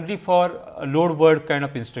required only for a load word kind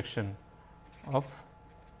of instruction of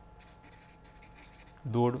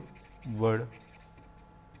load word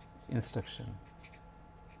instruction.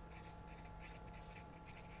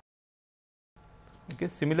 Okay.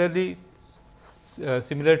 Similarly,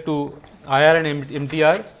 similar to IR and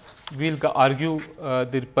MDR, we will argue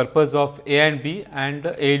the purpose of A and B and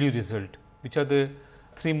the ALU result, which are the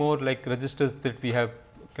three more like registers that we have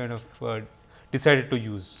kind of decided to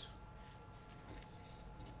use.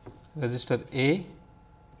 Register A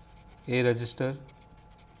register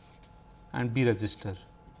and B register.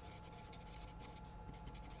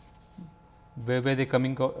 Where were they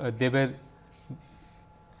coming? They were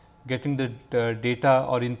getting the data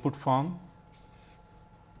or input from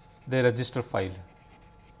the register file.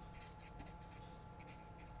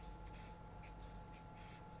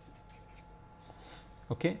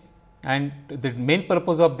 Okay. And the main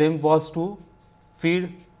purpose of them was to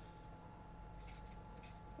feed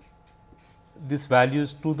these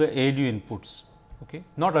values to the ALU inputs. Okay.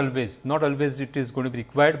 Not always it is going to be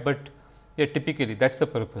required, but yeah, typically that is the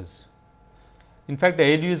purpose. In fact, the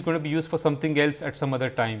ALU is going to be used for something else at some other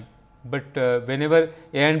time, but whenever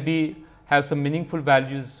A and B have some meaningful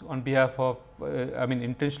values on behalf of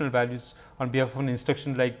intentional values on behalf of an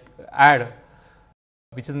instruction like add,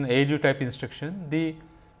 which is an ALU type instruction,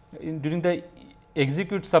 during the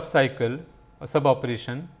execute subcycle or sub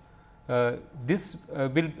operation,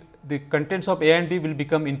 the contents of A and B will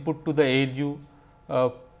become input to the ALU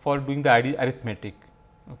for doing the arithmetic.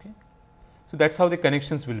 Okay. So, that is how the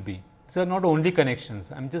connections will be. These are not only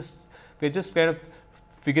connections. We are just kind of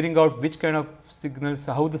figuring out which kind of signals,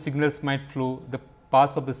 how the signals might flow, the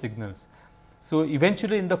paths of the signals. So,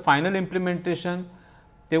 eventually in the final implementation,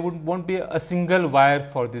 there won't be a single wire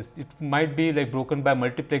for this. It might be like broken by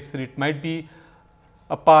multiplexer. It might be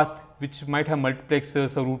a path which might have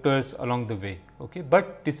multiplexers or routers along the way. Okay.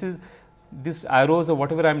 But these arrows or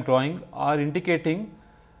whatever I am drawing are indicating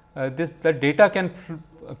the data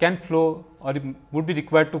can flow or would be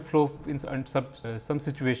required to flow in some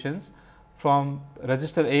situations from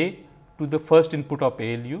register A to the first input of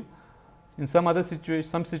ALU. In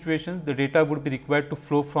some situations the data would be required to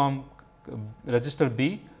flow from register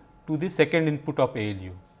B to the second input of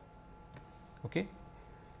ALU. Okay.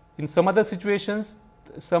 In some other situations,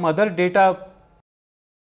 some other data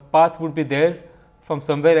path would be there from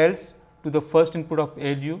somewhere else to the first input of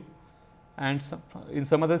ALU, and in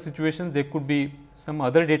some other situations there could be some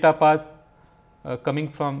other data path coming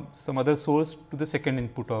from some other source to the second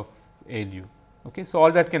input of ALU. Okay. So,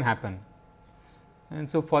 all that can happen, and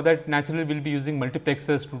so for that naturally we will be using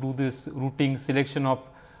multiplexers to do this routing, selection of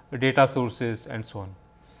data sources and so on.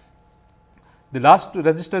 The last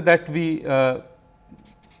register that we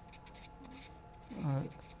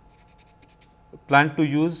plan to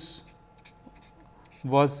use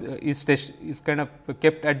is kind of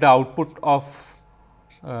kept at the output of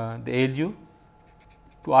the ALU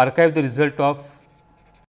to archive the result of,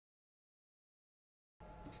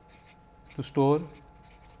 to store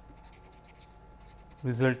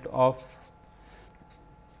result of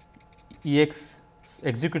EX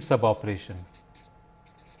execute sub operation.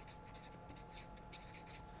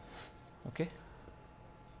 Okay.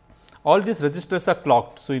 All these registers are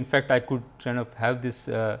clocked. So, in fact, I could kind of have this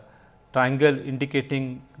triangle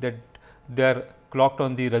indicating that they are clocked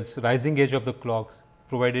on the rising edge of the clocks,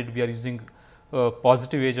 provided we are using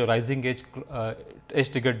positive edge or rising edge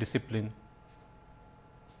triggered discipline.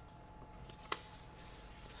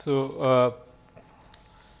 So,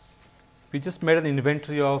 we just made an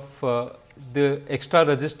inventory of the extra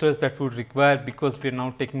registers that would require, because we are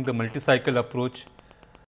now taking the multi-cycle approach.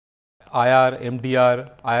 IR, MDR,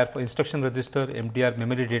 IR for instruction register, MDR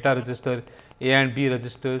memory data register, A and B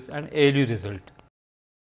registers, and ALU result.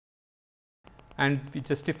 And we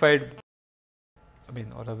justified, I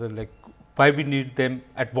mean, or rather, like, why we need them,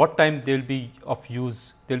 at what time they will be of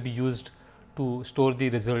use, they will be used to store the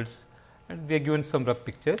results, and we are given some rough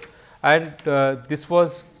picture. And this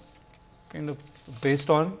was kind of based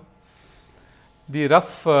on the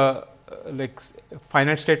rough like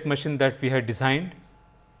finite state machine that we had designed,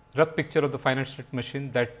 rough picture of the finite state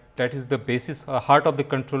machine, that is the basis, heart of the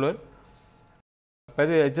controller. By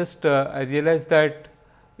the way, I just I realized that,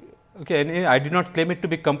 okay, and I did not claim it to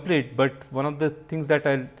be complete, but one of the things that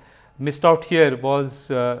I missed out here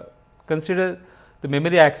was consider the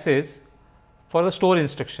memory access for the store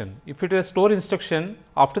instruction. If it is a store instruction,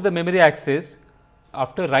 after the memory access,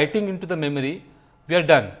 after writing into the memory, we are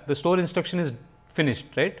done. The store instruction is finished,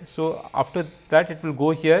 right. So, after that it will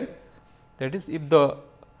go here, that is, if the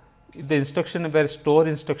instruction were store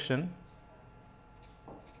instruction,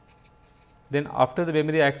 then after the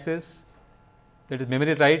memory access, that is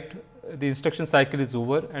memory write, the instruction cycle is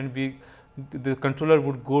over, and the controller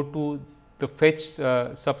would go to the fetch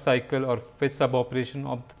sub cycle or fetch sub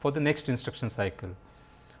operation for the next instruction cycle.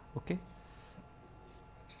 Okay.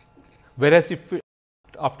 Whereas, if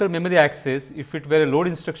after memory access, if it were a load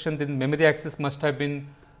instruction, then memory access must have been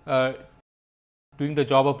doing the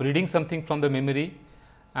job of reading something from the memory,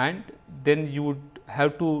 and then you would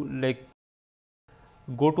have to, like,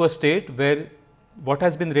 go to a state where what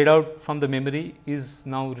has been read out from the memory is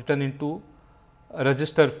now written into a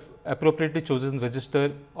register, appropriately chosen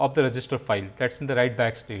register of the register file, that is in the write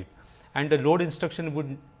back state, and the load instruction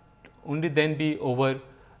would only then be over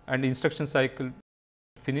and the instruction cycle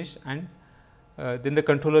finish, and then the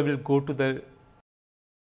controller will go to the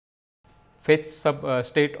fetch sub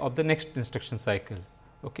state of the next instruction cycle.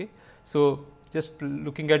 Okay. So, just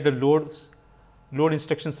looking at the load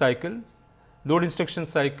instruction cycle. Load instruction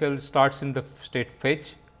cycle starts in the state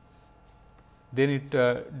fetch, then it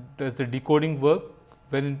does the decoding work,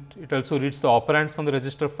 when it also reads the operands from the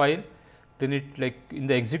register file, then it, like, in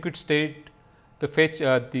the execute state, the fetch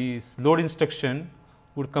the load instruction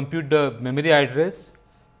would compute the memory address,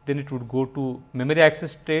 then it would go to memory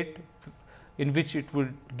access state, in which it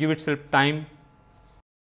would give itself time,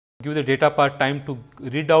 give the data part time to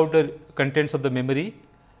read out the contents of the memory,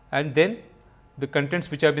 and then the contents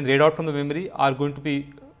which have been read out from the memory are going to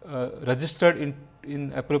be registered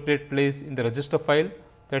in appropriate place in the register file,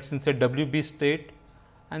 that is inside WB state,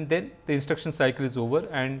 and then the instruction cycle is over,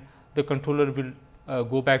 and the controller will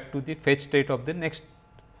go back to the fetch state of the next,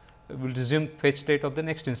 will resume fetch state of the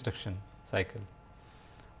next instruction cycle.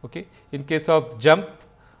 Okay. In case of jump,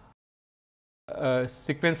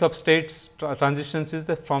 sequence of states transitions is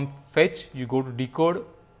that from fetch you go to decode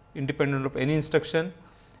independent of any instruction,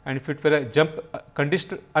 and if it were a jump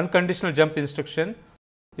unconditional jump instruction,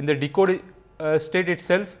 in the decode state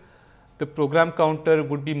itself, the program counter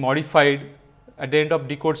would be modified. At the end of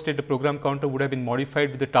decode state, the program counter would have been modified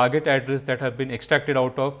with the target address that have been extracted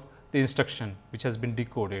out of the instruction which has been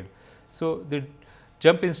decoded. So, the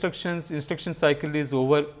jump instruction cycle is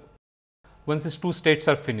over once these two states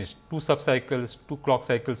are finished, two sub cycles, two clock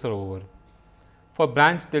cycles are over. For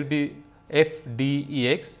branch, there will be F, D, E,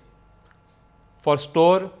 X. For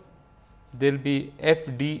store, there will be F,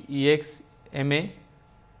 D, E, X, M, A,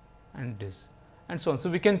 and this, and so on. So,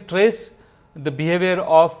 we can trace the behavior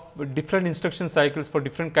of different instruction cycles for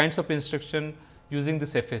different kinds of instruction using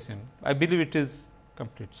this FSM. I believe it is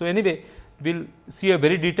complete. So, anyway, we will see a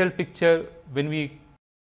very detailed picture when we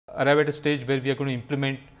arrive at a stage where we are going to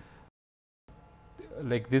implement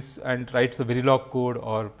like this and write the Verilog code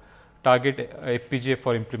or target FPGA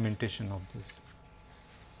for implementation of this.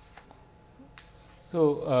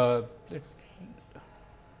 So,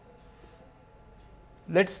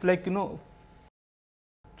 let us, like,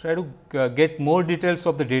 try to get more details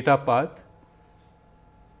of the data path.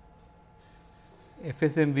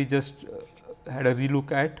 FSM we just had a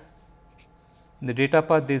relook at. In the data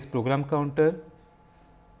path, there is program counter.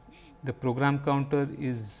 The program counter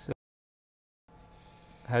is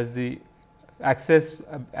has the access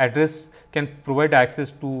address, can provide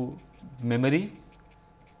access to memory.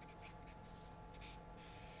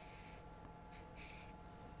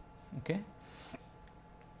 Okay.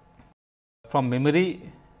 From memory,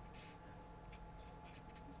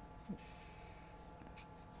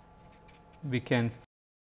 we can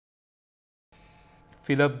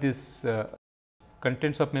fill up this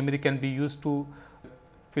contents of memory can be used to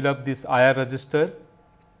fill up this IR register.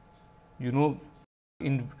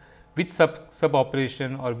 In which sub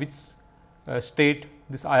operation or which state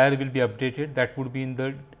this IR will be updated, that would be in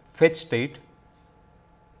the fetch state,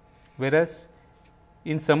 whereas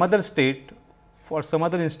in some other state for some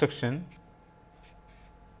other instruction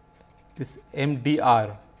this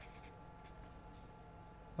MDR,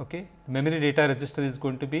 okay, memory data register is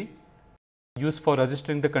going to be used for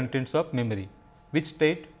registering the contents of memory. Which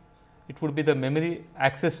state? It would be the memory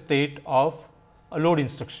access state of a load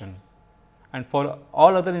instruction, and for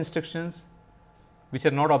all other instructions which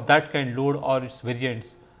are not of that kind, load or its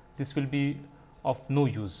variants, this will be of no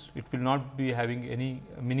use. It will not be having any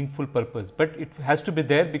meaningful purpose, but it has to be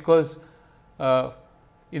there because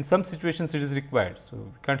in some situations it is required. So,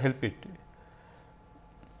 we can't help it.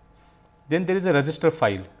 Then there is a register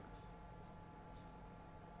file.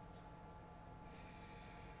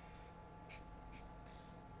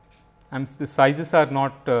 And the sizes are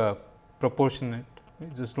not proportionate,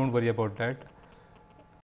 just do not worry about that.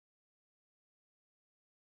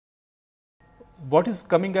 What is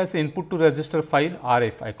coming as input to register file?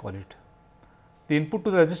 RF, I call it. The input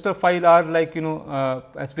to the register file are like,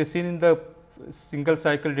 as we have seen in the single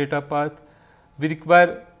cycle data path, we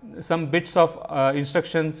require some bits of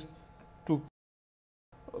instructions to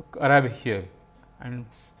arrive here, and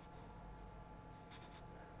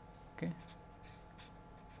okay.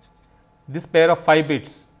 This pair of 5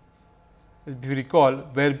 bits, if you recall,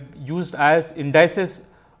 were used as indices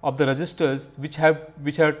of the registers which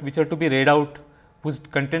are to be read out, whose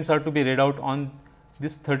contents are to be read out on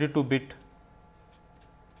this 32-bit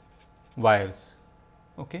wires.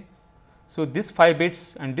 Okay. So, this 5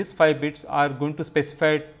 bits and this 5 bits are going to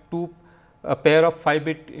specify a pair of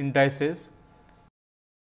 5-bit indices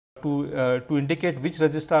to indicate which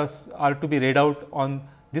registers are to be read out on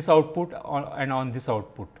this output and on this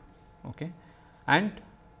output. Okay. And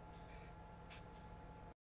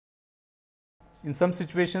in some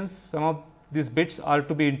situations, some of these bits are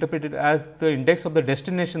to be interpreted as the index of the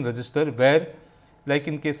destination register, where like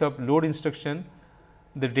in case of load instruction,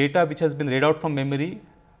 the data which has been read out from memory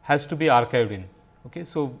has to be archived in. Okay.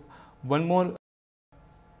 So, one more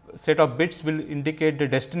set of bits will indicate the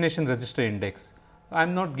destination register index. I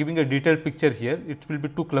am not giving a detailed picture here, it will be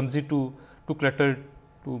too clumsy, too cluttered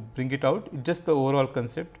to bring it out, it's just the overall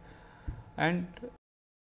concept, and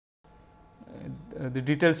the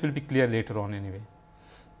details will be clear later on anyway.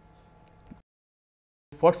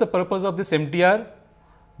 What is the purpose of this MDR?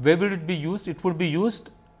 Where will it be used? It would be used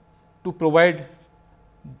to provide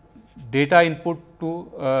data input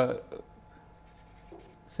to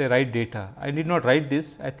say write data. I need not write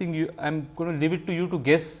this, I think I am going to leave it to you to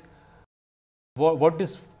guess what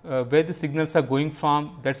is where the signals are going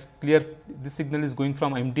from. That is clear, this signal is going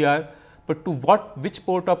from MDR, but to which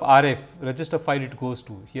port of RF register file it goes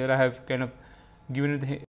to. Here I have kind of given it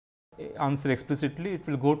the answer explicitly. It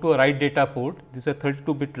will go to a write data port. These are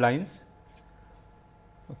 32-bit lines.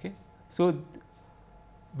 Okay. So,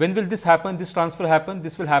 when will this happen? This transfer happen?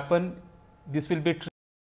 This will happen. This will be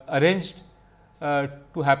arranged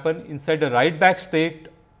to happen inside the write back state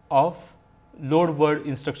of load word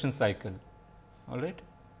instruction cycle. All right.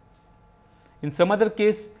 In some other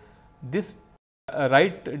case, this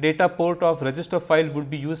write data port of register file would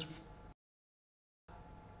be used,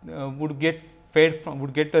 would get fed from,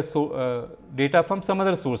 would get a data from some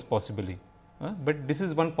other source possibly, but this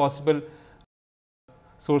is one possible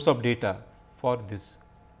source of data for this.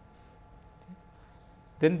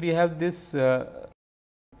 Then we have this,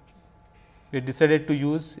 we decided to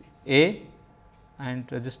use A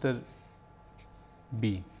and register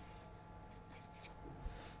B.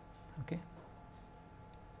 Okay.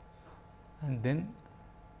 And then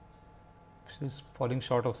it is falling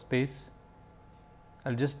short of space. I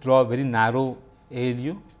will just draw a very narrow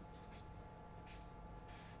ALU.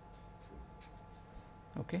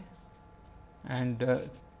 Okay. And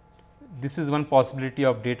this is one possibility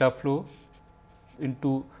of data flow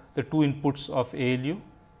into the two inputs of ALU.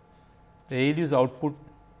 The ALU's output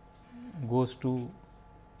goes to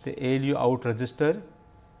the ALU out register,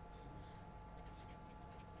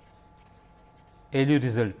 ALU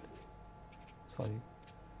result, sorry.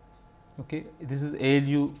 Okay. This is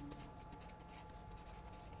ALU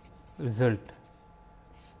result.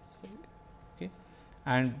 Okay.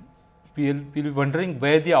 And we will be wondering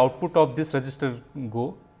where the output of this register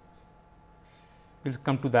go. We will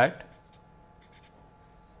come to that.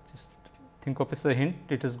 Just think of it as a hint,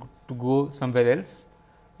 it is to go somewhere else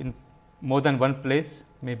in more than one place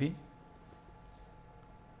maybe.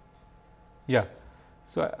 Yeah.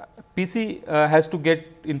 So, PC has to get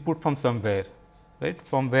input from somewhere, right,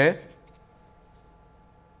 from where.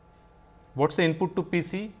 What is the input to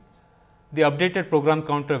PC? The updated program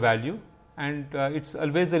counter value, and it is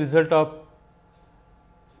always the result of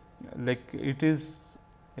like it is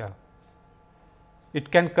it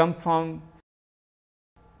can come from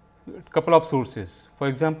couple of sources. For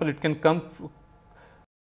example, it can come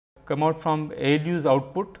out from ALU's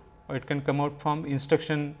output, or it can come out from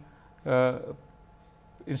instruction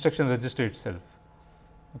register itself.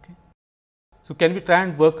 Okay. So, can we try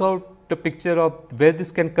and work out the picture of where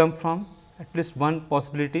this can come from? At least one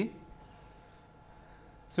possibility.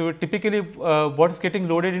 So, typically what is getting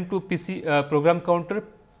loaded into PC program counter?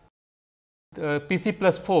 PC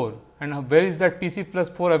plus 4, and where is that PC plus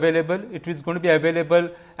 4 available? It is going to be available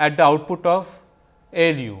at the output of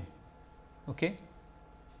ALU. Okay.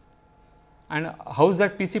 And how is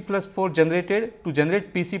that PC plus 4 generated? To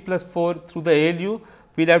generate PC plus 4 through the ALU,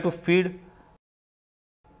 we will have to feed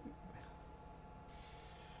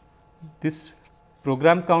this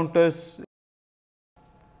program counter's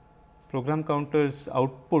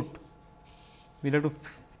output. We will have to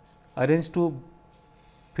arrange to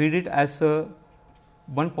feed it as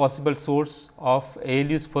one possible source of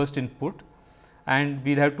ALU's first input, and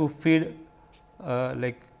we will have to feed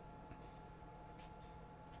like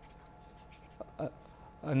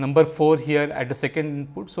number 4 here at the second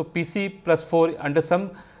input. So, PC plus 4 under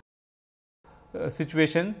some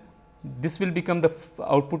situation, this will become the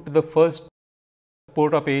output to the first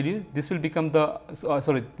port of ALU, this will become the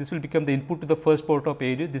this will become the input to the first port of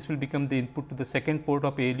ALU, this will become the input to the second port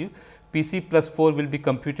of ALU. PC plus 4 will be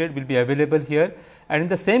computed, will be available here, and in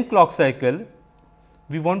the same clock cycle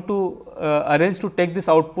we want to arrange to take this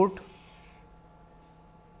output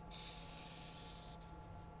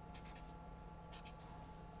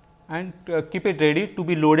and keep it ready to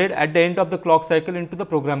be loaded at the end of the clock cycle into the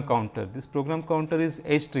program counter. This program counter is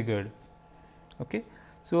edge triggered. Okay.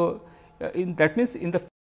 So, that means, in the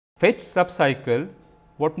fetch sub cycle,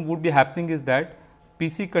 what would be happening is that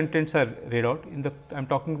PC contents are read out. In the I am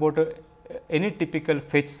talking about any typical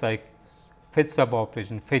fetch sub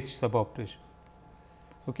operation.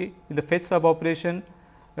 Okay. In the fetch sub operation,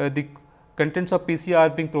 the contents of PC are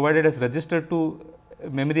being provided as register to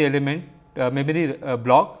memory element,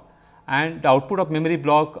 block, and the output of memory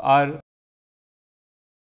block are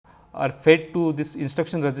fed to this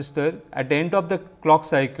instruction register. At the end of the clock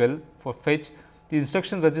cycle for fetch, the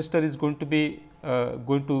instruction register is going to be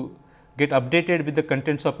going to get updated with the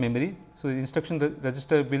contents of memory. So, the instruction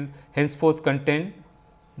register will henceforth contain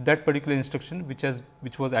that particular instruction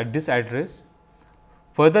which was at this address.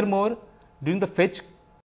 Furthermore, during the fetch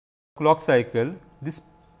clock cycle, this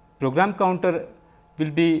program counter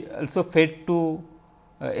will be also fed to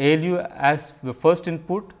ALU as the first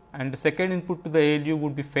input, and the second input to the ALU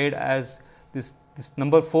would be fed as this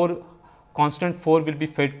number 4, constant 4 will be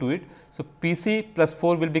fed to it. So, PC plus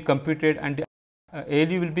 4 will be computed, and the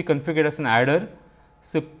ALU will be configured as an adder.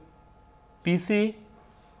 So, PC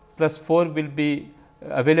plus 4 will be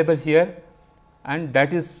available here, and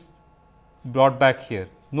that is brought back here.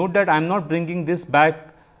 Note that I am not bringing this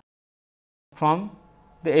back from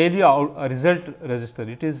the ALU result register.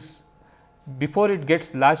 It is before it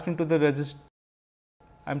gets latched into the register,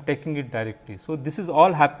 I am taking it directly. So, this is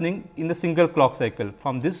all happening in the single clock cycle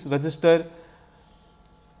from this register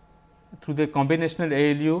through the combinational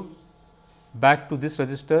ALU back to this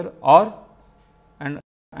register, or and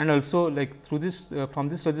also like through this from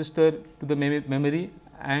this register to the memory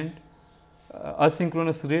and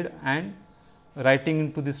asynchronous read and writing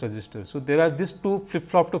into this register. So, there are these two flip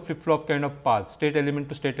flop to flip flop kind of paths, state element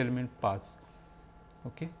to state element paths.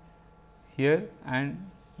 Okay. Here and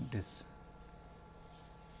this.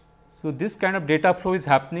 So, this kind of data flow is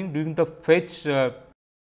happening during the fetch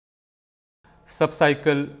sub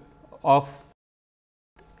cycle of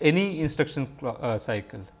any instruction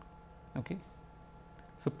cycle. Okay.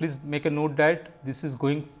 So, please make a note that this is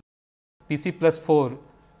going PC plus 4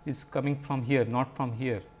 is coming from here, not from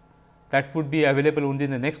here. That would be available only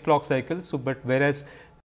in the next clock cycle. So, but whereas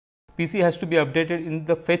PC has to be updated in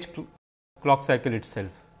the fetch clock cycle itself.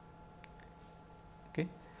 Okay.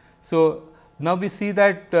 So, now we see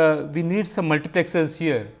that we need some multiplexers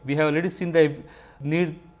here. We have already seen the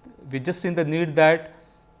need, we just seen the need that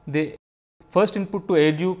the first input to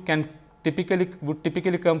ALU would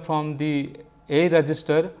typically come from the A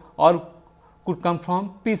register or could come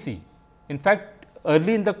from PC. In fact,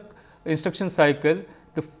 early in the instruction cycle,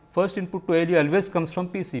 the first input to ALU always comes from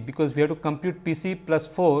PC, because we have to compute PC plus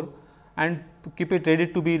 4 and keep it ready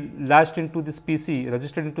to be latched into this PC,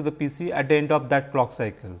 registered into the PC at the end of that clock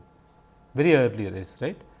cycle, very earlier is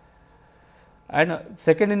right. And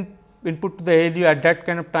second input to the ALU at that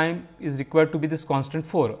kind of time is required to be this constant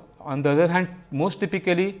 4. On the other hand, most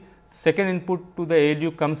typically second input to the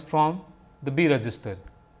ALU comes from the B register.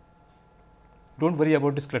 do not worry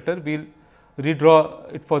about this clutter, we will redraw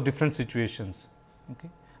it for different situations. Okay.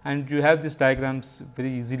 And you have these diagrams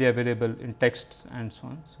very easily available in texts and so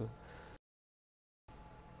on. So,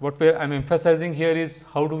 what I am emphasizing here is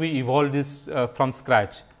how do we evolve this from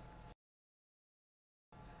scratch.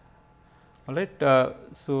 All right.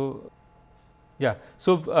 So, yeah.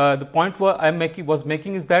 So, the point I am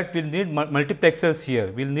making is that we will need multiplexers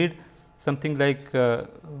here. We will need something like a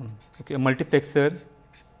multiplexer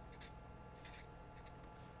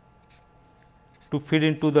to feed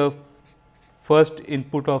into the first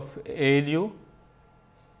input of ALU,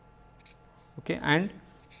 okay, and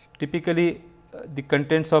typically the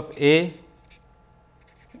contents of A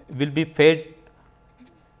will be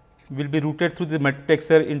routed through the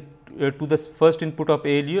multiplexer to the first input of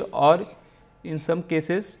ALU, or in some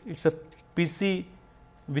cases it is a PC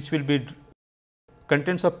which will be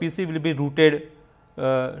contents of PC will be routed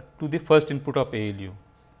to the first input of ALU.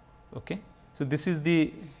 Okay. So, this is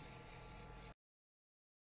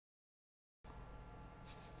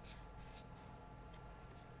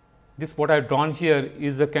what I have drawn here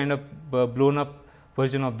is a kind of blown up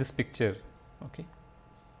version of this picture. Okay.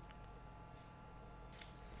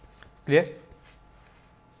 Clear?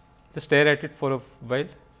 Just stare at it for a while.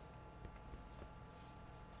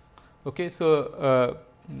 Okay. So,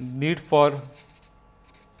 need for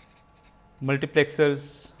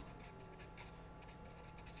multiplexers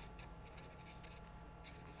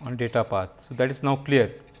on data path. So, that is now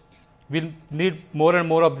clear. We will need more and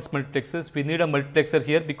more of these multiplexers. We need a multiplexer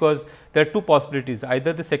here because there are two possibilities.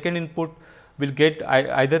 Either the second input will get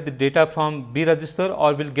either the data from B register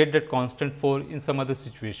or will get that constant 4 in some other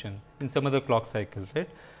situation, in some other clock cycle, right.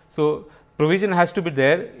 So, provision has to be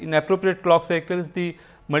there. In appropriate clock cycles, the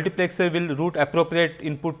multiplexer will route appropriate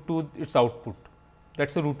input to its output. That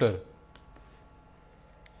is a router.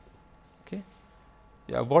 Okay.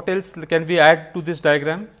 Yeah. What else can we add to this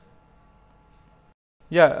diagram?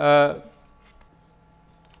 Yeah,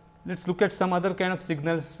 let us look at some other kind of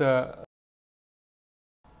signals.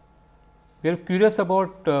 We are curious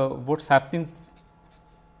about what is happening.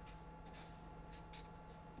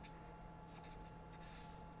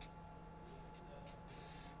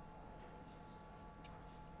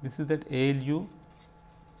 This is that ALU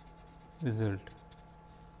result.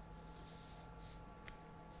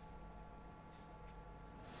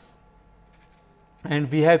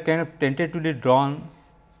 And we have kind of tentatively drawn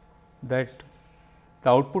that the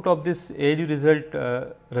output of this ALU result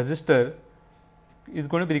register is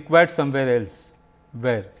going to be required somewhere else.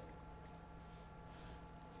 Where?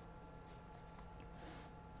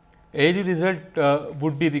 ALU result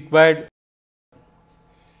would be required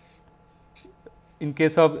in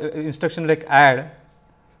case of instruction like add.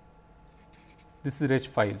 This is reg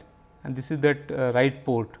file and this is that write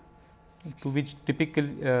port, to which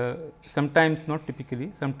typically sometimes not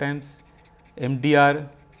typically, sometimes MDR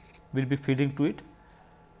will be feeding to it,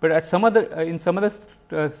 but at some other in some other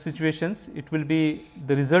situations it will be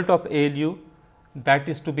the result of ALU that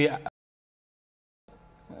is to be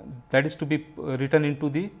written into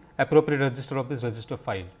the appropriate register of this register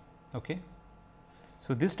file. Okay.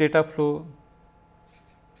 So, this data flow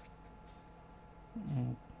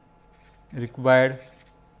required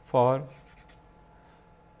for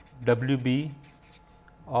WB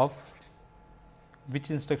of which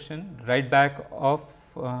instruction? Write back of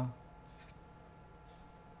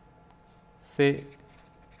say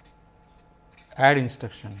add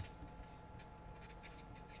instruction.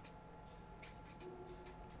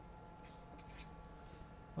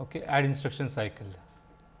 Okay, add instruction cycle.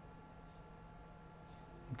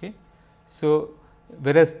 Okay. So,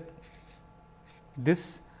 whereas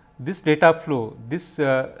this data flow, this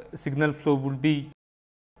signal flow will be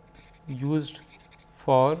used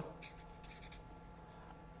for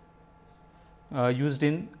used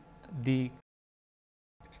in the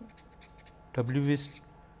WB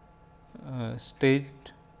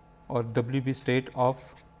state or WB state of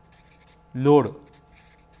load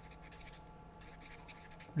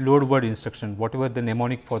word instruction, whatever the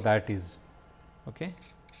mnemonic for that is. Okay.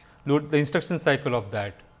 Load the instruction cycle of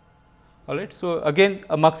that. All right. So, again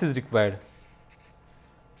a mux is required,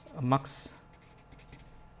 a mux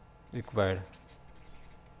required.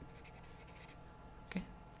 Okay.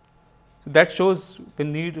 So, that shows the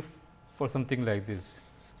need for something like this.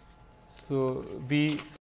 So, we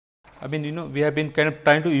have been kind of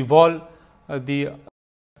trying to evolve the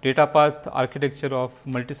data path architecture of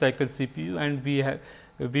multi-cycle CPU, and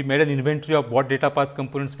we made an inventory of what data path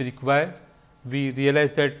components we require. We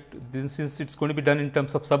realized that since it is going to be done in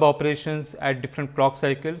terms of sub operations at different clock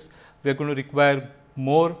cycles, we are going to require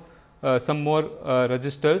some more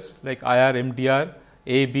registers like IR, MDR,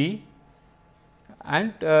 AB,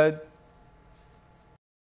 and there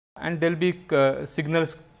will be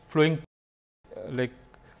signals flowing like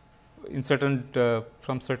in certain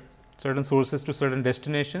from certain sources to certain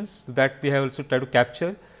destinations. So, that we have also tried to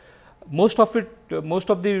capture. Most of it, most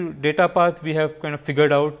of the data path we have kind of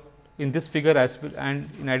figured out in this figure as well, and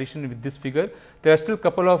in addition with this figure, there are still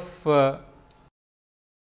couple of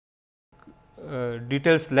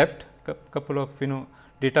details left, couple of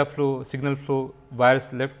data flow, signal flow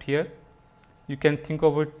wires left here. You can think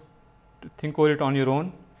over it on your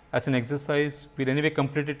own as an exercise. We will anyway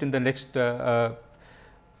complete it in the next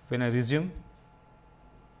when I resume.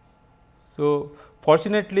 So,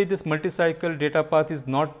 fortunately, this multi-cycle data path is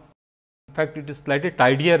not, in fact, it is slightly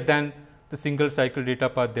tidier than the single cycle data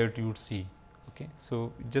path that you would see. Okay.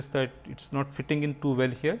 So, just that it is not fitting in too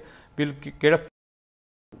well here. We will get a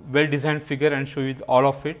well designed figure and show you all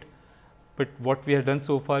of it, but what we have done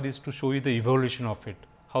so far is to show you the evolution of it,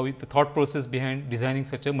 how the thought process behind designing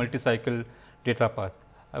such a multi-cycle data path.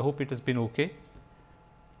 I hope it has been okay.